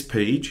onto this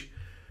page.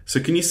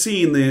 So can you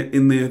see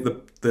in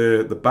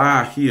the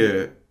bar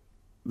here,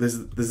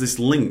 there's this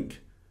link.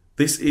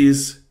 This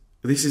is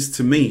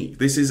to me.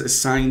 This is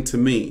assigned to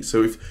me.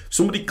 So if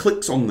somebody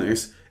clicks on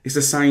this, it's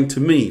assigned to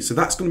me. So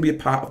that's going to be a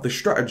part of the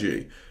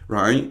strategy,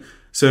 right?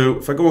 So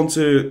if I go on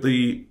to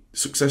the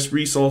success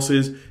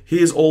resources,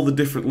 here's all the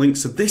different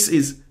links. So this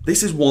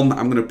is one that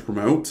I'm going to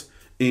promote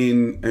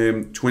in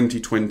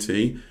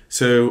 2020.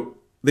 So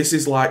this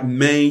is like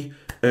May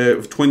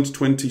of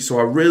 2020. So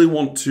I really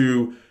want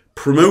to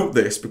promote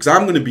this because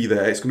I'm going to be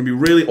there. It's going to be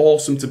really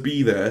awesome to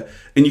be there.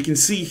 And you can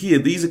see here,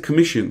 these are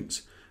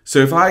commissions. So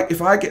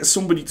if I get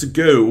somebody to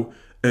go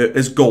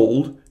as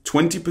gold,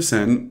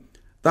 20%,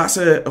 that's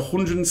a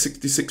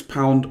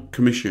 £166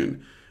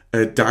 commission.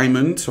 a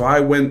diamond. So I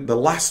went, the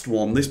last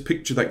one, this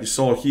picture that you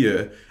saw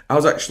here, I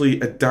was actually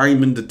a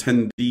diamond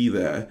attendee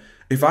there.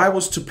 If I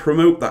was to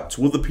promote that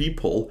to other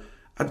people,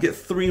 I'd get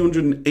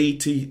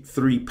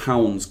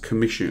 £383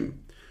 commission.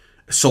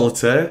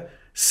 Solitaire,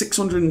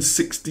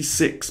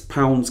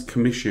 £666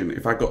 commission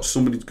if I got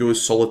somebody to go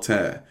as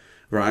solitaire,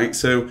 right?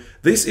 So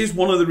this is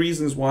one of the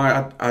reasons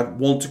why I'd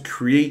want to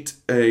create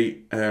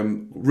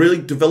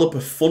really develop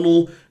a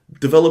funnel,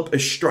 develop a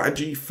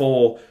strategy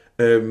for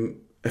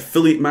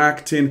affiliate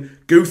marketing,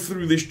 go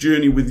through this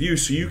journey with you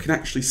so you can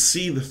actually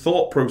see the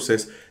thought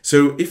process.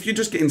 So if you're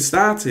just getting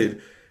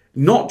started,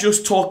 not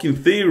just talking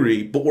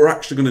theory, but we're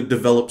actually going to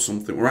develop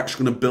something. We're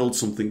actually going to build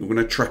something. We're going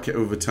to track it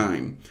over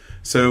time.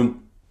 So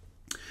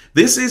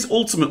this is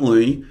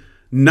ultimately,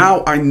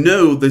 now I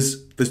know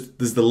there's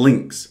the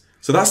links.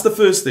 So that's the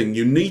first thing.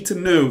 You need to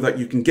know that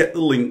you can get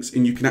the links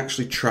and you can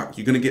actually track.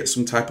 You're going to get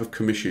some type of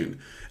commission.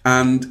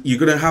 And you're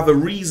going to have a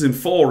reason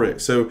for it.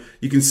 So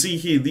you can see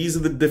here, these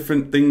are the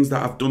different things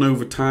that I've done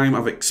over time,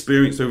 I've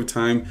experienced over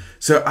time.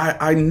 So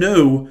I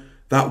know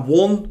that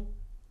one,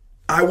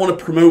 I want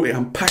to promote it.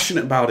 I'm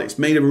passionate about it. It's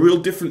made a real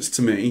difference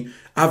to me.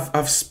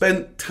 I've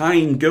spent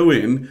time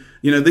going.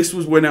 This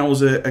was when I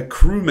was a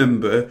crew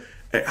member.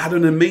 I had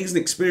an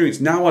amazing experience.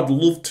 Now I'd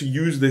love to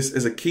use this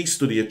as a case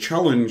study, a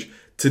challenge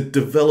to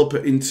develop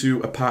it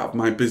into a part of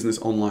my business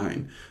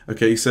online.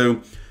 Okay,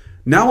 so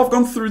now I've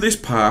gone through this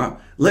part.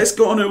 Let's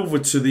go on over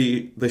to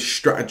the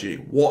strategy.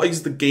 What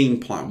is the game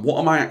plan? What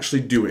am I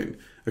actually doing?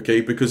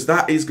 Okay, because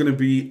that is going to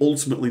be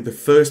ultimately the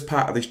first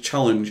part of this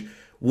challenge.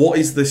 What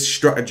is this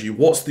strategy?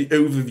 What's the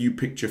overview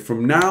picture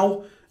from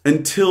now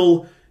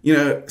until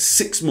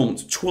 6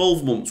 months,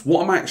 12 months?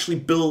 What am I actually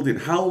building?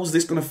 How is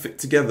this going to fit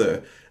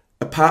together?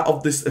 A part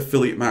of this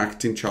affiliate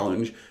marketing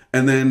challenge.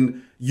 And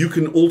then you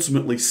can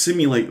ultimately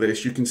simulate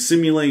this. You can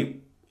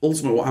simulate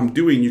ultimately what I'm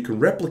doing. You can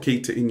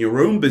replicate it in your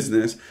own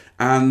business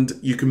and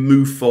you can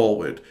move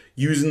forward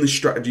using the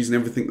strategies and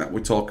everything that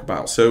we talk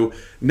about. So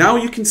now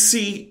you can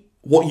see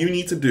what you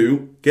need to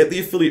do, get the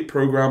affiliate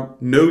program,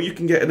 know you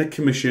can get in a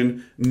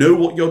commission, know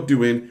what you're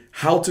doing,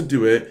 how to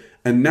do it.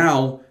 And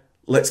now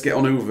let's get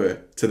on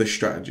over to the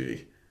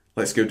strategy.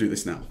 Let's go do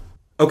this now.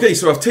 Okay,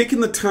 so I've taken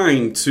the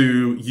time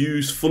to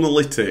use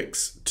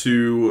Funnelytics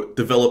to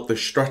develop the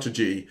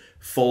strategy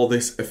for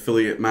this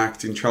affiliate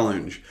marketing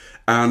challenge.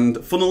 And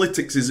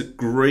Funnelytics is a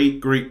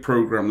great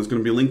program. There's going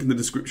to be a link in the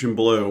description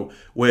below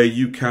where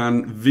you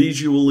can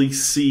visually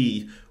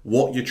see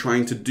what you're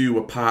trying to do,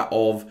 a part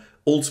of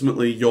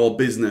ultimately your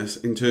business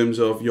in terms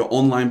of your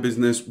online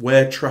business,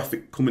 where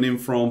traffic coming in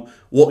from,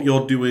 what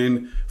you're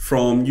doing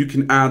from. You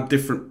can add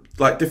different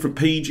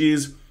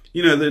pages,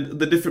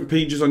 the different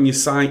pages on your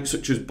site,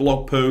 such as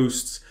blog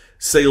posts,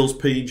 sales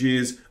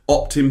pages,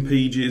 opt-in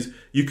pages.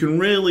 You can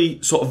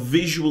really sort of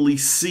visually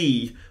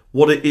see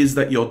what it is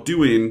that you're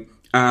doing,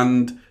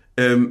 and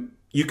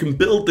you can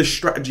build the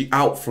strategy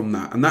out from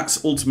that. And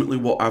that's ultimately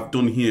what I've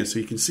done here. So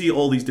you can see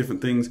all these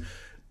different things,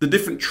 the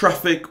different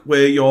traffic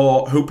where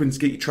you're hoping to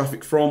get your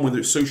traffic from, whether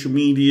it's social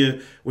media,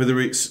 whether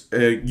it's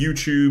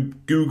YouTube,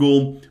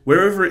 Google,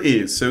 wherever it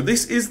is. So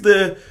this is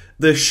the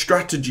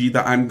strategy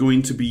that I'm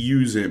going to be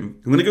using.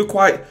 I'm going to go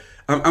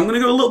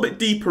a little bit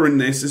deeper in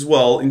this as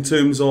well in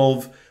terms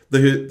of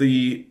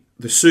the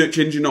search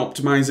engine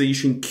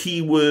optimization,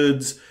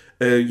 keywords,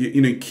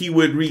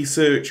 keyword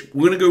research.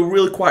 We're going to go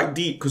really quite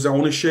deep because I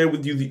want to share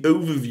with you the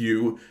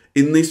overview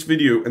in this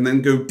video and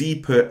then go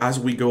deeper as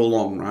we go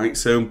along, right?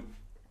 So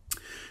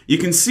you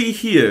can see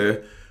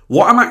here,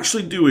 what I'm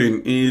actually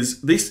doing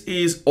is, this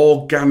is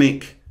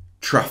organic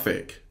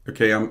traffic.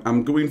 Okay,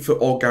 I'm going for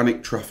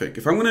organic traffic.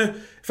 If I'm going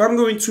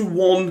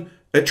to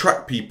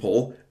attract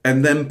people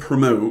and then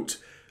promote,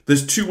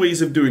 there's two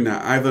ways of doing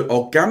that, either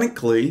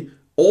organically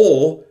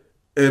or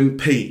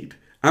paid.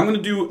 I'm going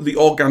to do the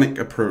organic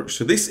approach.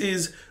 So this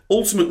is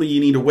ultimately,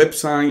 you need a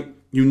website.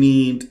 You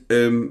need,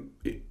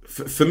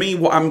 for me,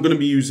 what I'm going to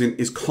be using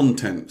is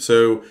content.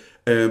 So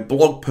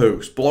blog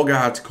posts, blog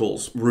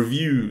articles,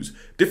 reviews,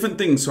 different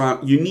things.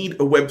 So you need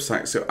a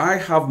website. So I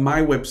have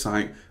my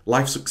website,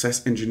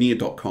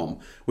 lifesuccessengineer.com,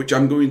 which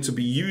I'm going to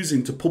be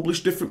using to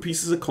publish different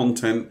pieces of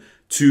content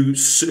to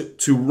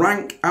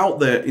rank out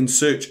there in the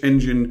search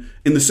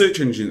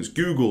engines,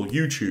 Google,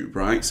 YouTube,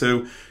 right?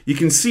 So you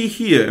can see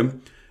here,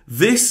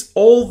 this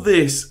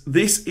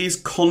is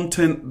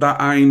content that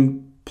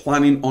I'm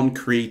planning on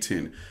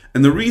creating.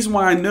 And the reason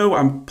why I know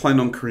I'm planning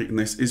on creating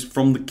this is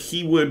from the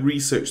keyword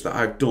research that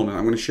I've done. And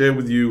I'm going to share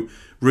with you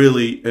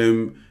really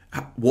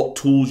what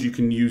tools you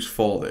can use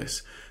for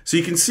this. So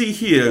you can see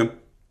here,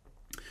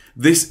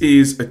 this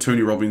is a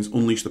Tony Robbins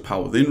Unleash the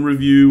Power Within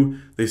review.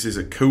 This is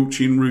a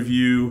coaching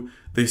review.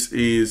 This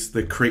is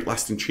the Create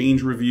Lasting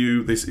Change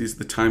review. This is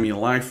the Time of Your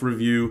Life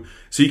review.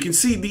 So you can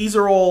see these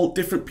are all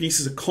different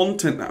pieces of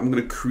content that I'm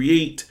going to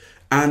create,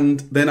 and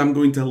then I'm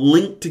going to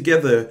link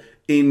together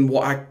in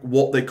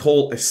what they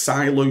call a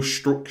silo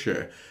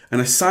structure.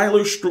 And a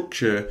silo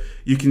structure,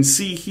 you can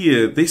see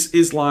here, this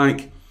is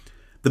like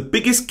the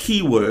biggest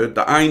keyword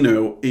that I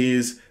know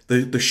is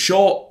the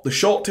short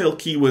tail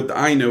keyword that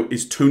I know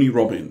is Tony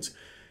Robbins.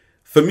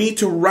 for me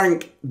to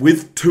rank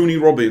with Tony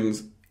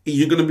Robbins,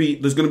 there's going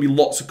to be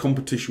lots of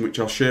competition, which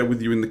I'll share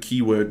with you in the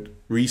keyword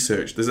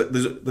research.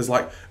 There's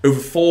like over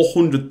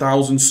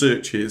 400,000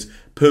 searches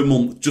per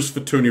month just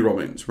for Tony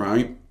Robbins,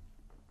 right?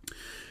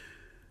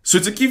 So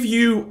to give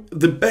you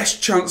the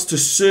best chance to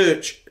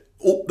search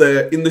up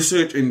there in the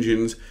search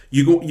engines,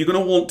 you're going to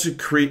want to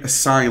create a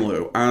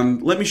silo.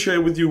 And let me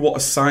share with you what a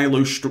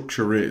silo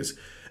structure is.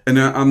 And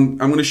I'm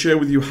going to share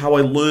with you how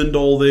I learned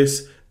all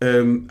this,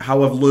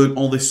 how I've learned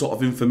all this sort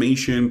of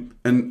information,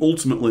 and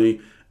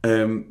ultimately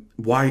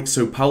why it's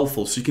so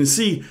powerful. So you can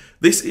see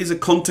this is a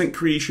content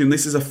creation.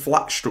 This is a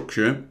flat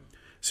structure.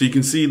 So you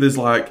can see there's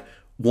like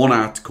 1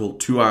 article,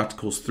 2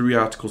 articles, 3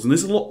 articles. And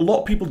there's a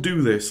lot of people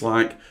do this.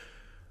 Like,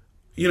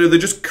 they're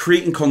just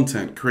creating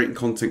content.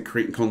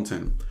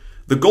 The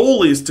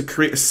goal is to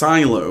create a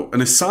silo.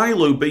 And a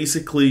silo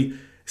basically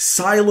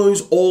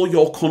silos all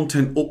your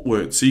content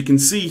upwards. So you can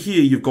see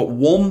here, you've got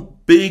one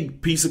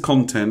big piece of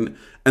content,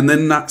 and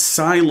then that's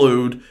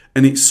siloed,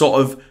 and it's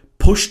sort of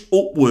pushed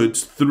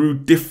upwards through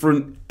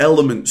different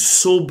elements,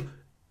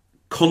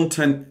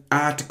 sub-content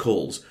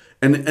articles.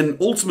 And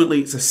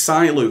ultimately, it's a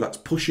silo that's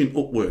pushing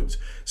upwards.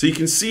 So you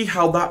can see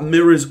how that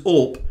mirrors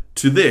up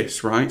to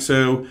this, right?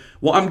 So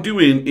what I'm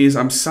doing is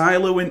I'm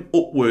siloing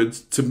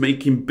upwards to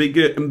making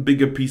bigger and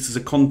bigger pieces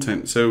of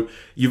content. So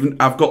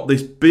I've got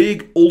this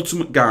big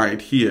ultimate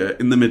guide here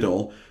in the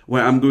middle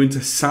where I'm going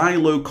to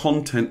silo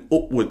content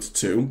upwards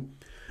to.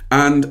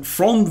 And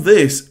from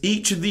this,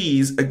 each of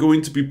these are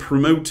going to be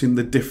promoting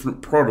the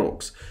different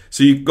products.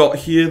 So you've got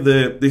here,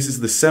 this is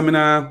the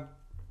seminar,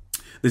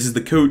 this is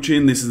the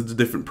coaching, this is the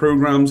different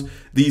programs,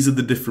 these are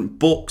the different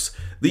books.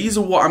 These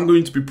are what I'm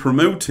going to be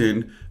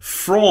promoting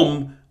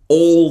from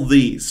all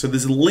these. So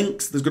there's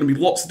links, there's going to be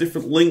lots of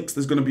different links,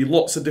 there's going to be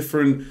lots of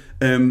different,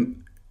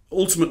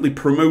 ultimately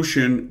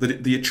promotion,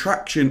 the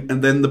attraction,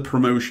 and then the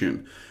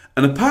promotion.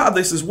 And a part of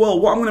this as well,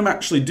 what I'm going to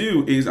actually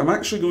do is I'm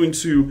actually going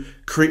to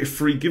create a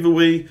free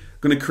giveaway. I'm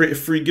going to create a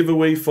free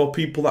giveaway for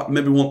people that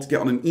maybe want to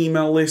get on an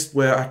email list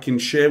where I can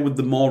share with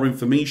them more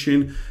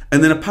information.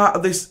 And then a part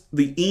of this,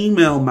 the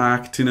email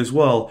marketing as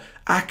well,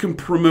 I can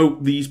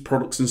promote these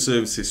products and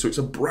services. So it's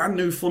a brand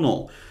new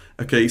funnel.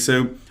 Okay,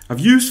 so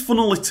I've used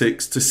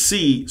Funnelytics to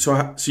see,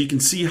 so you can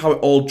see how it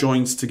all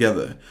joins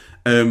together.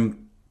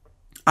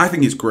 I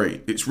think it's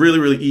great. It's really,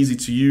 really easy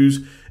to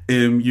use.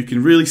 You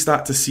can really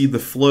start to see the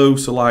flow.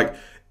 So like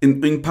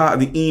in part of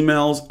the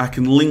emails, I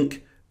can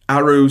link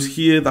arrows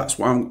here. That's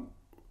what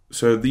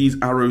so these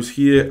arrows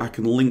here, I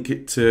can link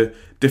it to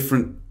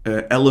different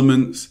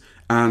elements,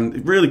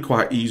 and really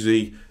quite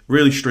easy,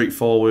 really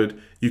straightforward.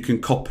 You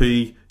can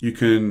copy, you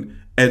can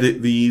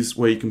edit these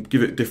where you can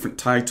give it different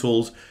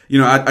titles.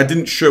 I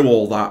didn't show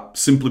all that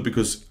simply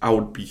because I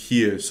would be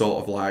here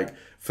sort of like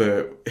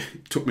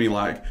it took me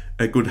like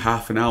a good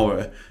half an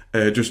hour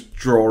just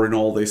drawing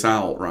all this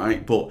out,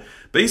 right? But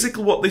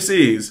basically what this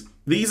is,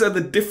 these are the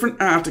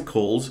different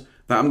articles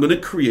that I'm going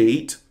to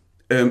create,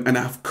 and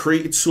I've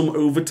created some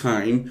over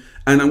time,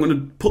 and I'm going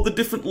to put the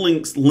different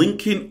links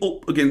linking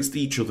up against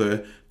each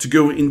other to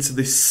go into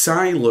this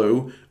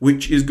silo,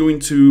 which is going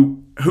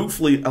to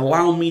hopefully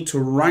allow me to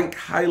rank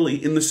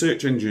highly in the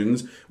search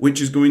engines,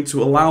 which is going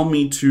to allow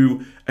me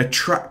to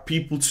attract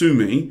people to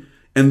me,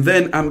 and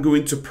then I'm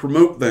going to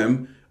promote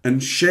them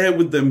and share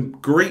with them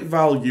great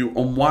value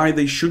on why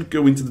they should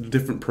go into the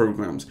different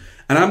programs.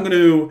 And I'm going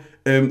to,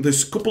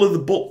 there's a couple of the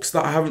books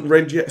that I haven't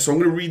read yet, so I'm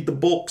going to read the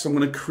books, I'm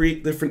going to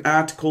create different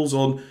articles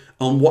on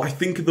what I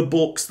think of the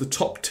books, the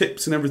top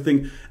tips and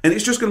everything, and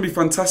it's just going to be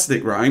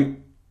fantastic, right?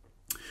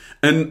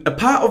 And a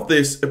part of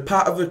this,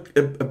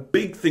 a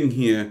big thing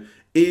here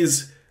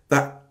is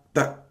that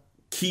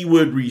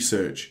keyword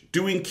research,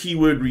 doing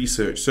keyword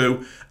research.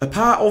 So a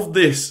part of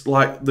this,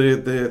 like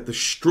the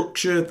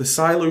structure, the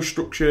silo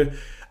structure,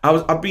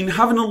 I've been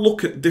having a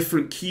look at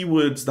different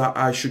keywords that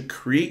I should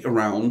create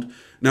around.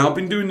 Now I've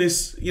been doing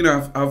this,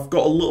 I've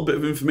got a little bit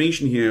of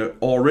information here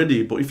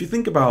already, but if you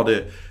think about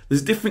it,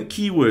 there's different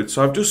keywords.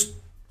 So I've just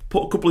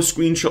put a couple of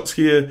screenshots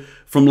here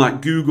from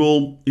like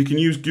Google. You can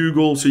use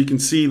Google so you can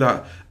see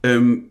that,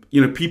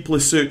 people are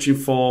searching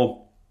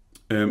for,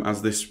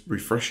 as this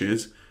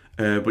refreshes,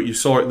 but you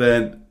saw it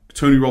there,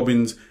 Tony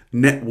Robbins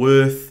net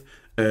worth,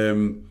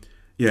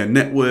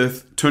 net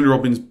worth, Tony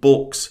Robbins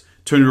books,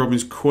 Tony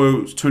Robbins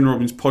quotes, Tony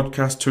Robbins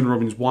podcast, Tony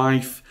Robbins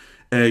wife,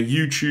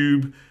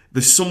 YouTube.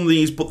 There's some of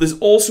these, but there's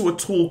also a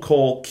tool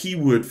called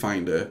Keyword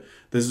Finder.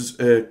 There's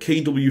a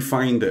KW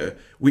Finder,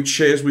 which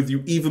shares with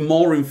you even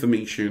more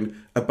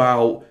information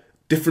about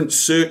different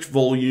search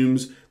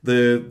volumes,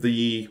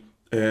 the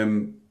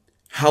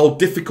how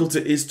difficult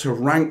it is to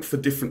rank for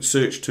different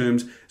search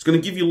terms. It's going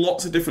to give you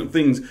lots of different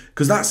things,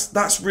 because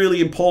that's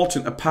really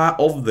important, a part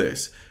of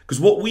this.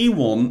 Because what we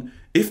want,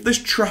 if there's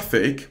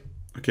traffic,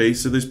 okay,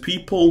 so there's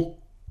people,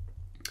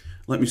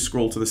 let me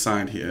scroll to the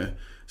side here.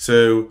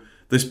 So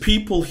there's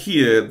people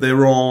here,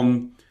 they're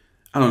on,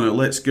 I don't know,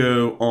 let's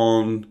go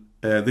on,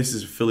 this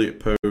is affiliate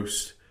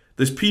post.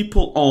 There's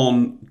people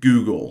on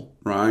Google,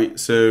 right?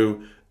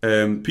 So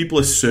people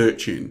are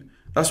searching.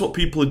 That's what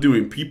people are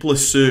doing. People are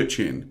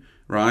searching,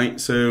 right?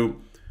 So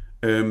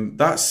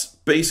That's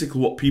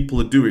basically what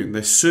people are doing.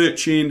 They're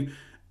searching,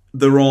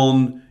 they're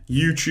on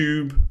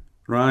YouTube,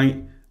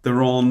 right?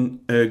 They're on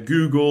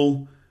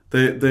Google,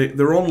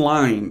 they're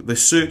online, they're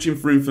searching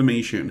for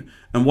information.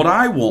 And what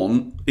I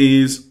want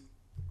is,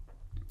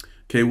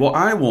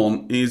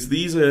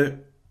 these are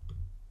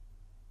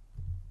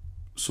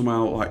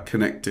somehow like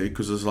connected,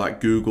 because there's like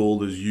Google,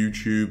 there's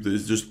YouTube,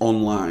 there's just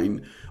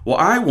online. What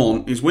I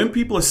want is when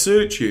people are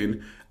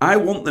searching, I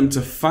want them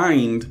to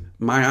find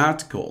my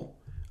article.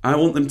 I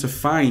want them to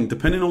find,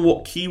 depending on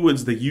what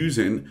keywords they're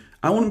using,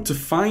 I want them to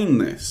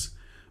find this.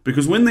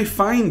 Because when they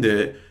find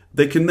it,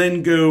 they can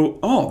then go,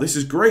 oh, this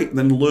is great.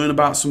 Then learn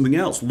about something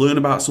else, learn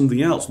about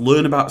something else,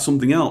 learn about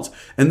something else.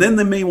 And then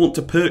they may want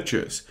to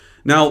purchase.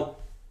 Now,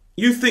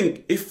 you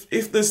think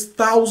if there's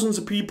thousands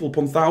of people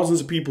upon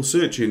thousands of people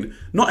searching,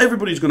 not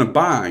everybody's going to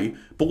buy.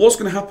 But what's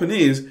going to happen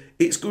is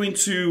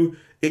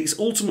it's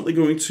ultimately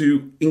going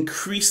to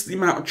increase the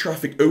amount of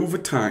traffic over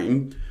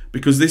time,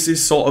 because this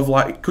is sort of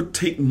like, it could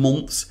take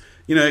months.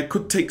 It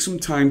could take some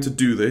time to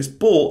do this.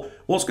 But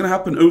what's going to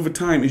happen over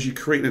time is you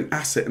create an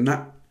asset, and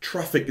that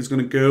traffic is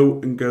going to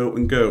go and go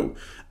and go.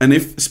 And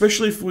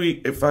especially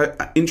if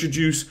I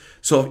introduce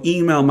sort of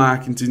email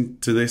marketing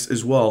to this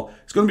as well,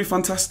 it's going to be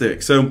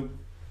fantastic. So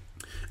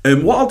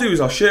what I'll do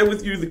is I'll share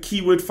with you the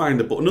keyword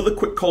finder, but another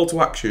quick call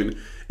to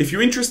action. If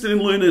you're interested in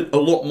learning a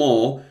lot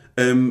more,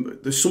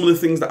 there's some of the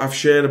things that I've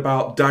shared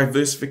about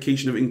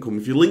diversification of income.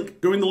 If you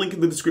go in the link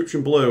in the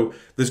description below,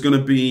 there's going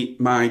to be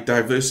my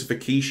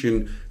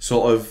diversification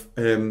sort of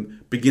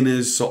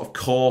beginners sort of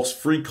course,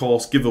 free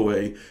course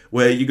giveaway,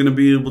 where you're going to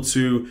be able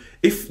to,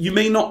 if you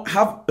may not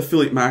have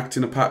affiliate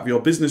marketing a part of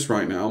your business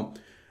right now,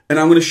 and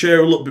I'm going to share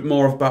a little bit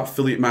more about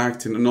affiliate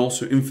marketing and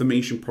also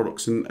information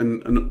products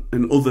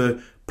and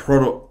other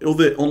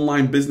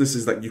online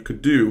businesses that you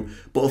could do.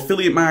 But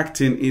affiliate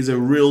marketing is a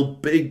real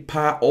big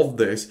part of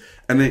this,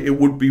 and it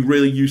would be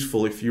really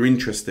useful if you're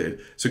interested.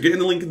 So get in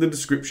the link in the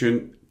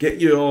description,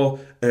 get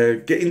into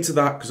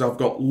that, because I've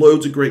got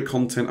loads of great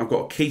content. I've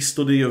got a case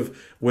study of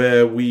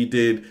where we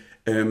did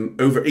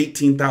over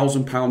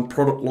 £18,000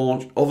 product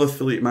launch of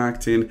affiliate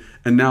marketing,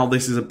 and now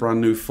this is a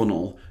brand new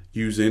funnel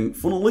using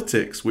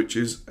Funnelytics, which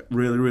is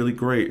really, really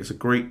great. It's a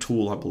great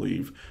tool, I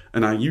believe,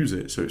 and I use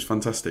it, so it's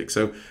fantastic.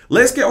 So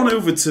let's get on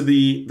over to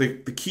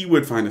the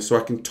keyword finder so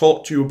I can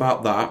talk to you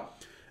about that,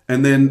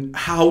 and then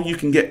how you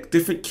can get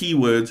different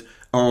keywords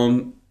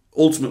on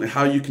ultimately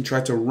how you can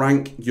try to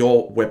rank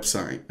your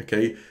website,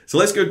 okay? So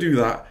let's go do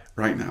that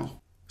right now.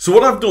 So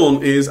what I've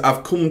done is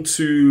I've come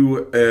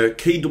to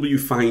KW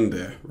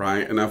Finder,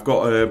 right? And I've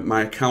got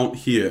my account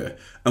here.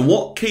 And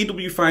what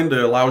KW Finder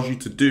allows you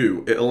to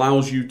do, it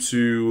allows you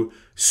to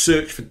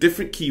search for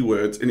different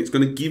keywords, and it's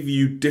going to give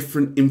you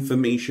different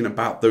information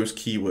about those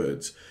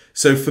keywords.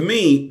 So for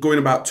me, going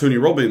about Tony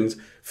Robbins,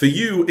 for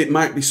you, it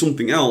might be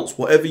something else.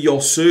 Whatever you're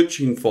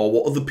searching for,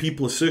 what other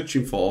people are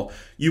searching for,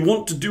 you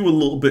want to do a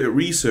little bit of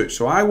research.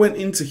 So I went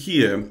into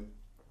here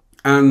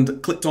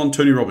and clicked on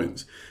Tony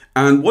Robbins.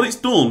 And what it's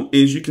done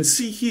is you can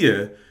see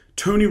here,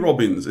 Tony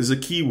Robbins as a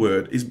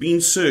keyword is being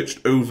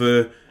searched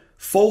over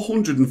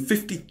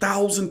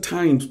 450,000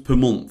 times per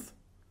month.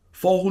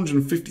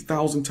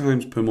 450,000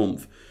 times per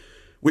month,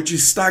 which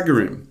is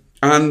staggering.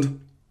 And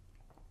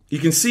you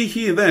can see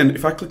here then,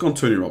 if I click on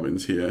Tony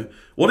Robbins here,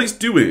 what it's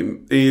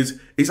doing is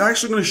it's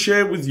actually going to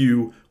share with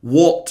you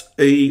what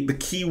the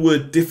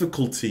keyword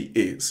difficulty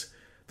is.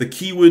 The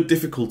keyword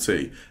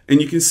difficulty.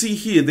 And you can see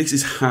here, this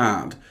is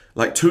hard.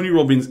 Like Tony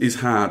Robbins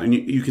is hard, and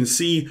you can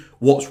see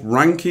what's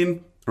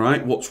ranking,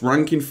 right? What's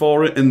ranking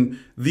for it. And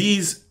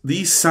these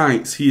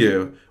sites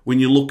here, when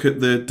you look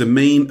at the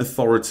domain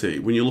authority,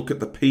 when you look at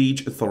the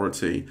page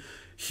authority,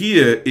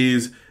 here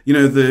is,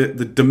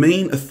 the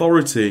domain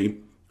authority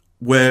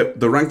where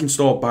the ranking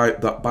stored by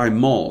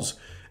Moz,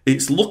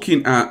 it's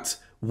looking at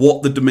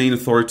what the domain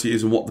authority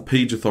is and what the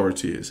page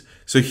authority is.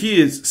 So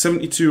here's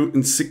 72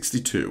 and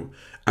 62.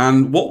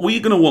 And what we're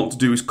going to want to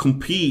do is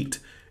compete.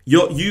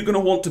 You're going to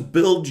want to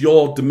build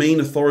your domain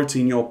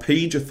authority and your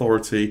page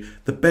authority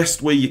the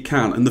best way you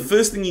can. And the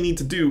first thing you need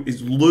to do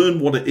is learn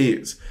what it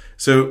is.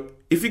 So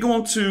if you go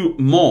on to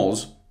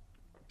Moz,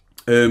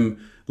 I've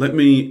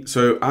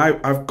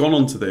gone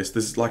onto this.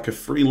 There's like a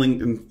free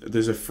link and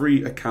there's a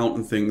free account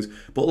and things.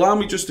 But allow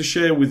me just to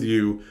share with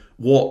you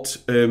what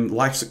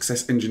Life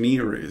Success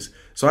Engineer is.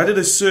 So I did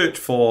a search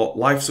for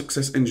Life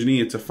Success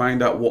Engineer to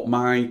find out what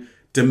my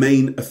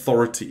domain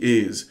authority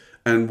is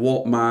and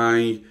what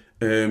my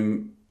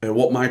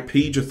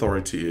page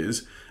authority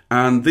is,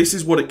 and this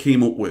is what it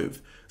came up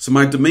with. So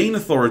my domain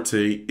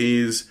authority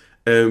is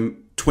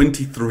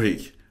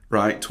 23,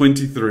 right?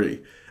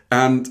 23,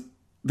 and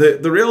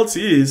the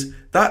reality is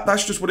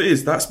that's just what it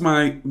is. That's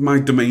my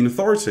domain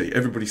authority.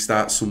 Everybody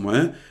starts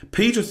somewhere.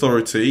 Page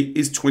authority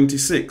is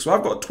 26, so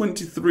I've got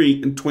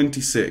 23 and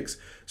 26.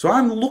 So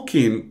I'm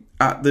looking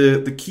at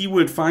the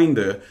keyword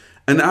finder,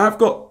 and I'm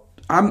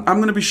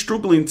going to be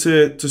struggling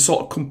to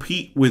sort of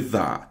compete with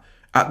that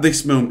at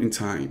this moment in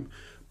time.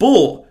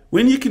 But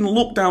when you can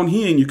look down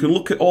here and you can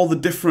look at all the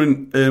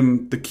different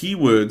the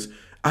keywords,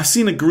 I've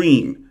seen a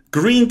green.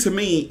 green to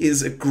me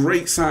is a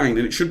great sign,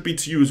 and it should be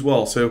to you as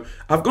well. So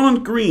I've gone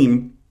on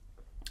green,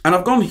 and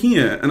I've gone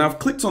here, and I've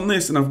clicked on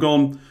this, and I've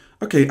gone,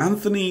 okay,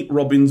 Anthony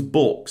Robbins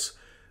books.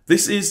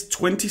 This is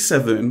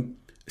 27,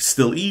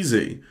 still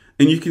easy.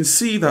 And you can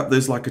see that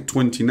there's like a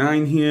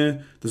 29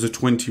 here, there's a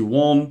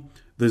 21,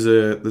 there's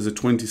a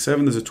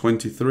 27, there's a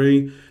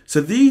 23.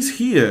 So these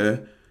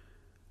here,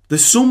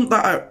 there's some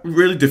that are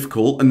really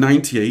difficult, a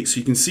 98. So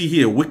you can see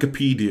here,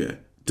 Wikipedia,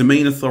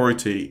 domain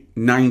authority,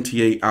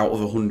 98 out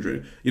of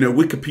 100. You know,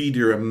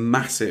 Wikipedia are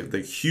massive,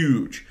 they're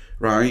huge,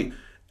 right?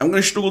 I'm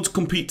going to struggle to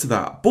compete to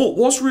that. But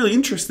what's really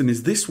interesting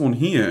is this one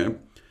here.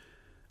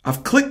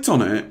 I've clicked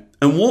on it,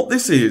 and what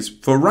this is,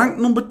 for rank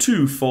number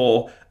 2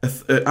 for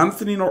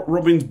Anthony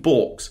Robbins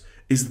books,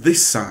 is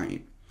this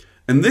site.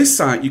 And this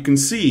site, you can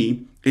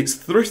see, it's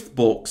thrift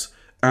books,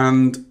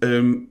 and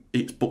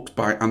it's books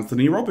by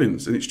Anthony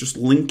Robbins. And it's just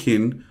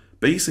linking,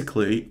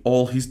 basically,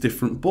 all his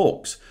different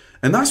books.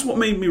 And that's what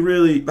made me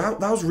really, that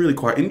was really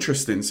quite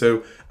interesting.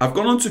 So I've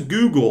gone onto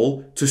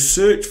Google to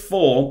search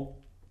for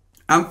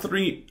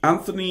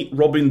Anthony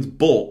Robbins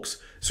books.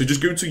 So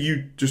just go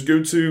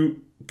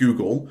to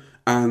Google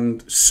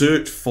and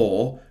search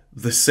for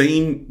the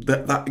same,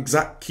 that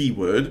exact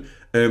keyword.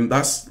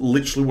 That's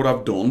literally what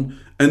I've done.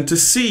 And to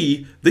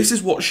see, this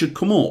is what should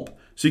come up.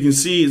 So you can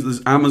see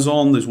there's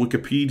Amazon, there's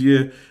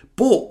Wikipedia,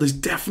 but there's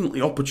definitely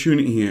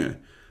opportunity here.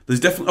 There's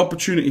definitely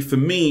opportunity for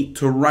me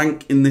to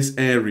rank in this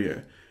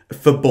area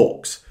for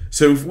books.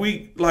 So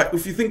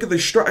if you think of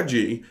this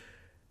strategy,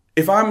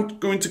 if I'm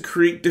going to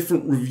create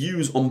different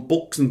reviews on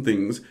books and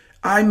things,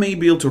 I may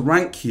be able to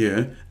rank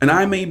here, and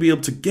I may be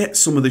able to get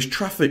some of this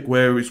traffic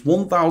where it's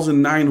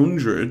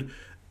 1,900,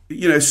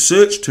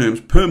 search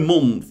terms per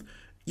month.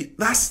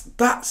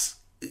 That's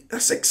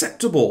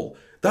acceptable.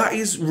 That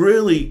is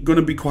really going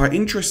to be quite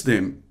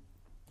interesting.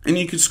 And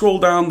you can scroll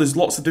down, there's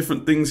lots of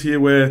different things here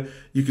where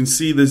you can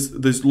see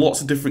there's lots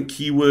of different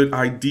keyword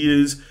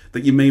ideas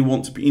that you may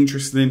want to be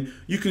interested in.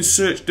 You can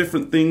search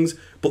different things,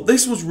 but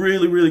this was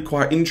really, really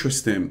quite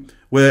interesting,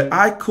 where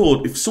I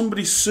could, if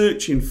somebody's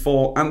searching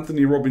for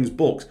Anthony Robbins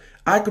books,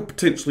 I could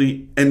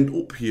potentially end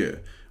up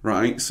here,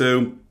 right?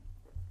 So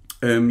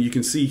you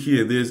can see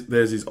here,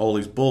 there's all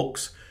his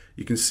books.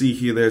 You can see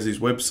here, there's his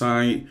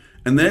website,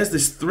 and there's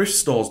this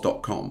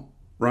thriftstores.com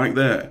right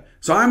there.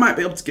 So I might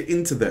be able to get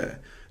into there.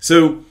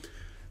 So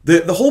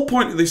the whole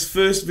point of this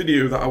first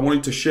video that I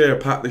wanted to share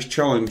part of this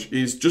challenge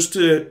is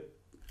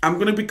I'm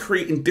going to be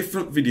creating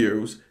different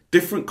videos,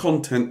 different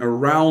content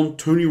around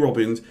Tony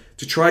Robbins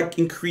to try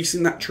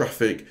increasing that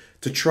traffic,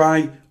 to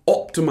try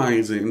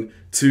optimizing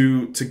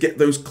to get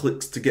those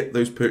clicks, to get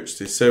those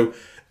purchases. So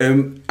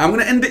I'm going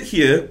to end it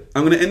here.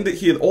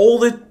 All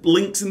the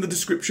links in the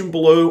description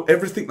below,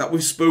 everything that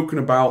we've spoken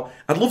about.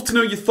 I'd love to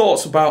know your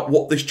thoughts about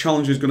what this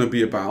challenge is going to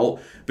be about,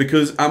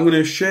 because I'm going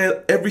to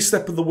share every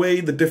step of the way,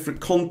 the different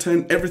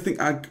content,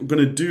 everything I'm going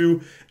to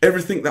do,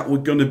 everything that we're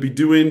going to be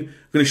doing.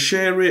 I'm going to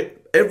share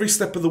it every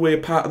step of the way, a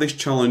part of this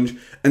challenge,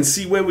 and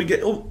see where we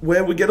get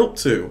up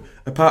to,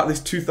 a part of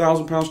this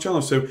 £2,000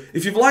 challenge. So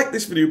if you've liked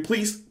this video,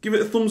 please give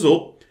it a thumbs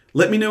up.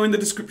 Let me know in the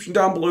description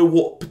down below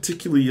what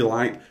particularly you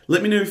like.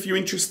 Let me know if you're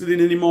interested in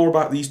any more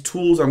about these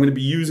tools. I'm going to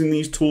be using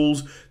these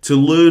tools to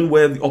learn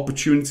where the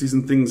opportunities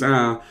and things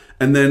are,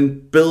 and then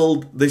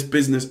build this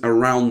business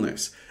around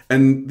this.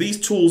 And these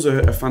tools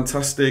are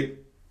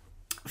fantastic.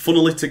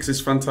 Funalytics is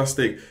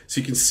fantastic,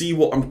 so you can see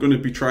what I'm going to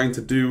be trying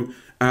to do.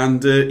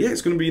 And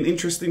it's going to be an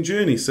interesting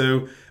journey.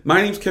 So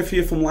my name's Kev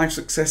here from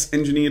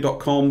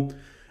LifeSuccessEngineer.com.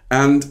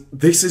 And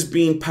this has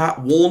been part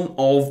 1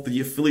 of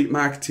the Affiliate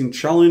Marketing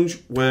Challenge,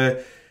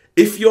 where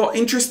if you're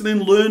interested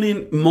in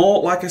learning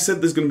more, like I said,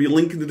 there's going to be a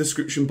link in the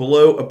description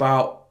below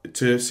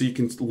so you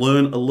can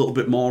learn a little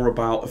bit more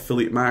about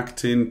affiliate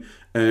marketing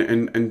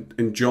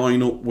and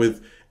join up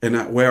with,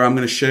 and where I'm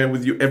going to share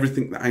with you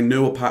everything that I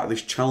know a part of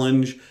this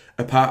challenge,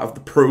 a part of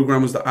the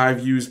programs that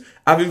I've used.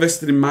 I've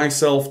invested in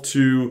myself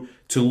to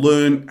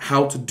learn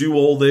how to do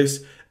all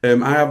this.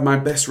 I have my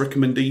best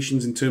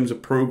recommendations in terms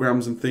of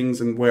programs and things,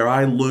 and where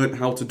I learned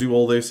how to do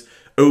all this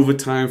over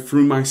time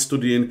through my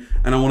studying,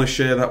 and I want to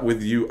share that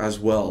with you as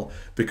well,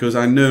 because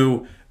I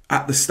know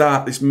at the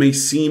start this may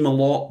seem a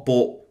lot,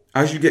 but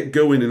as you get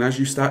going and as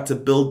you start to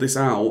build this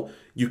out,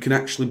 you can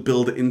actually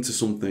build it into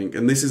something.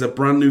 And this is a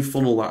brand new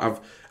funnel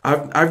that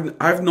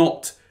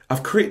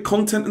I've created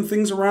content and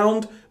things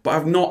around, but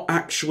I've not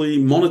actually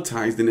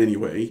monetized in any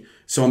way.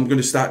 So I'm going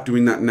to start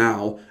doing that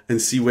now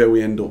and see where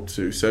we end up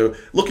to. So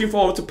looking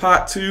forward to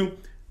part 2.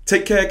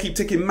 Take care, keep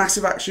taking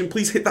massive action.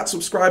 Please hit that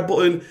subscribe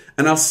button,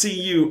 and I'll see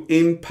you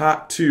in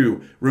part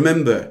 2.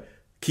 Remember,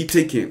 keep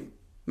taking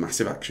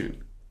massive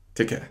action.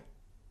 Take care.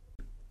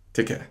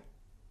 Take care.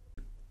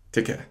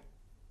 Take care.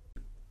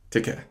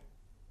 Take care.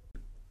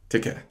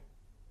 Take care.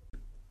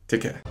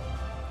 Take care.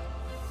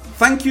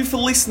 Thank you for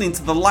listening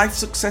to the Life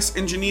Success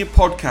Engineer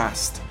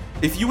podcast.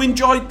 If you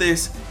enjoyed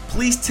this,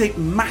 please take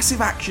massive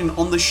action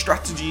on the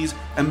strategies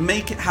and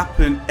make it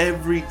happen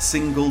every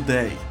single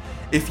day.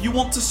 If you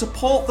want to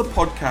support the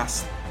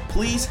podcast,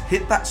 please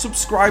hit that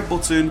subscribe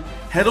button,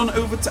 head on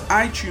over to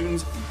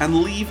iTunes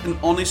and leave an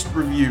honest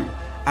review.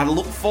 I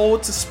look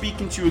forward to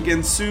speaking to you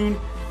again soon,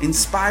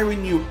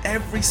 inspiring you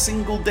every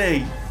single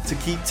day to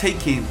keep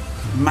taking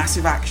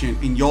massive action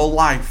in your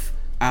life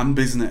and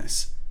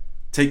business.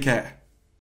 Take care.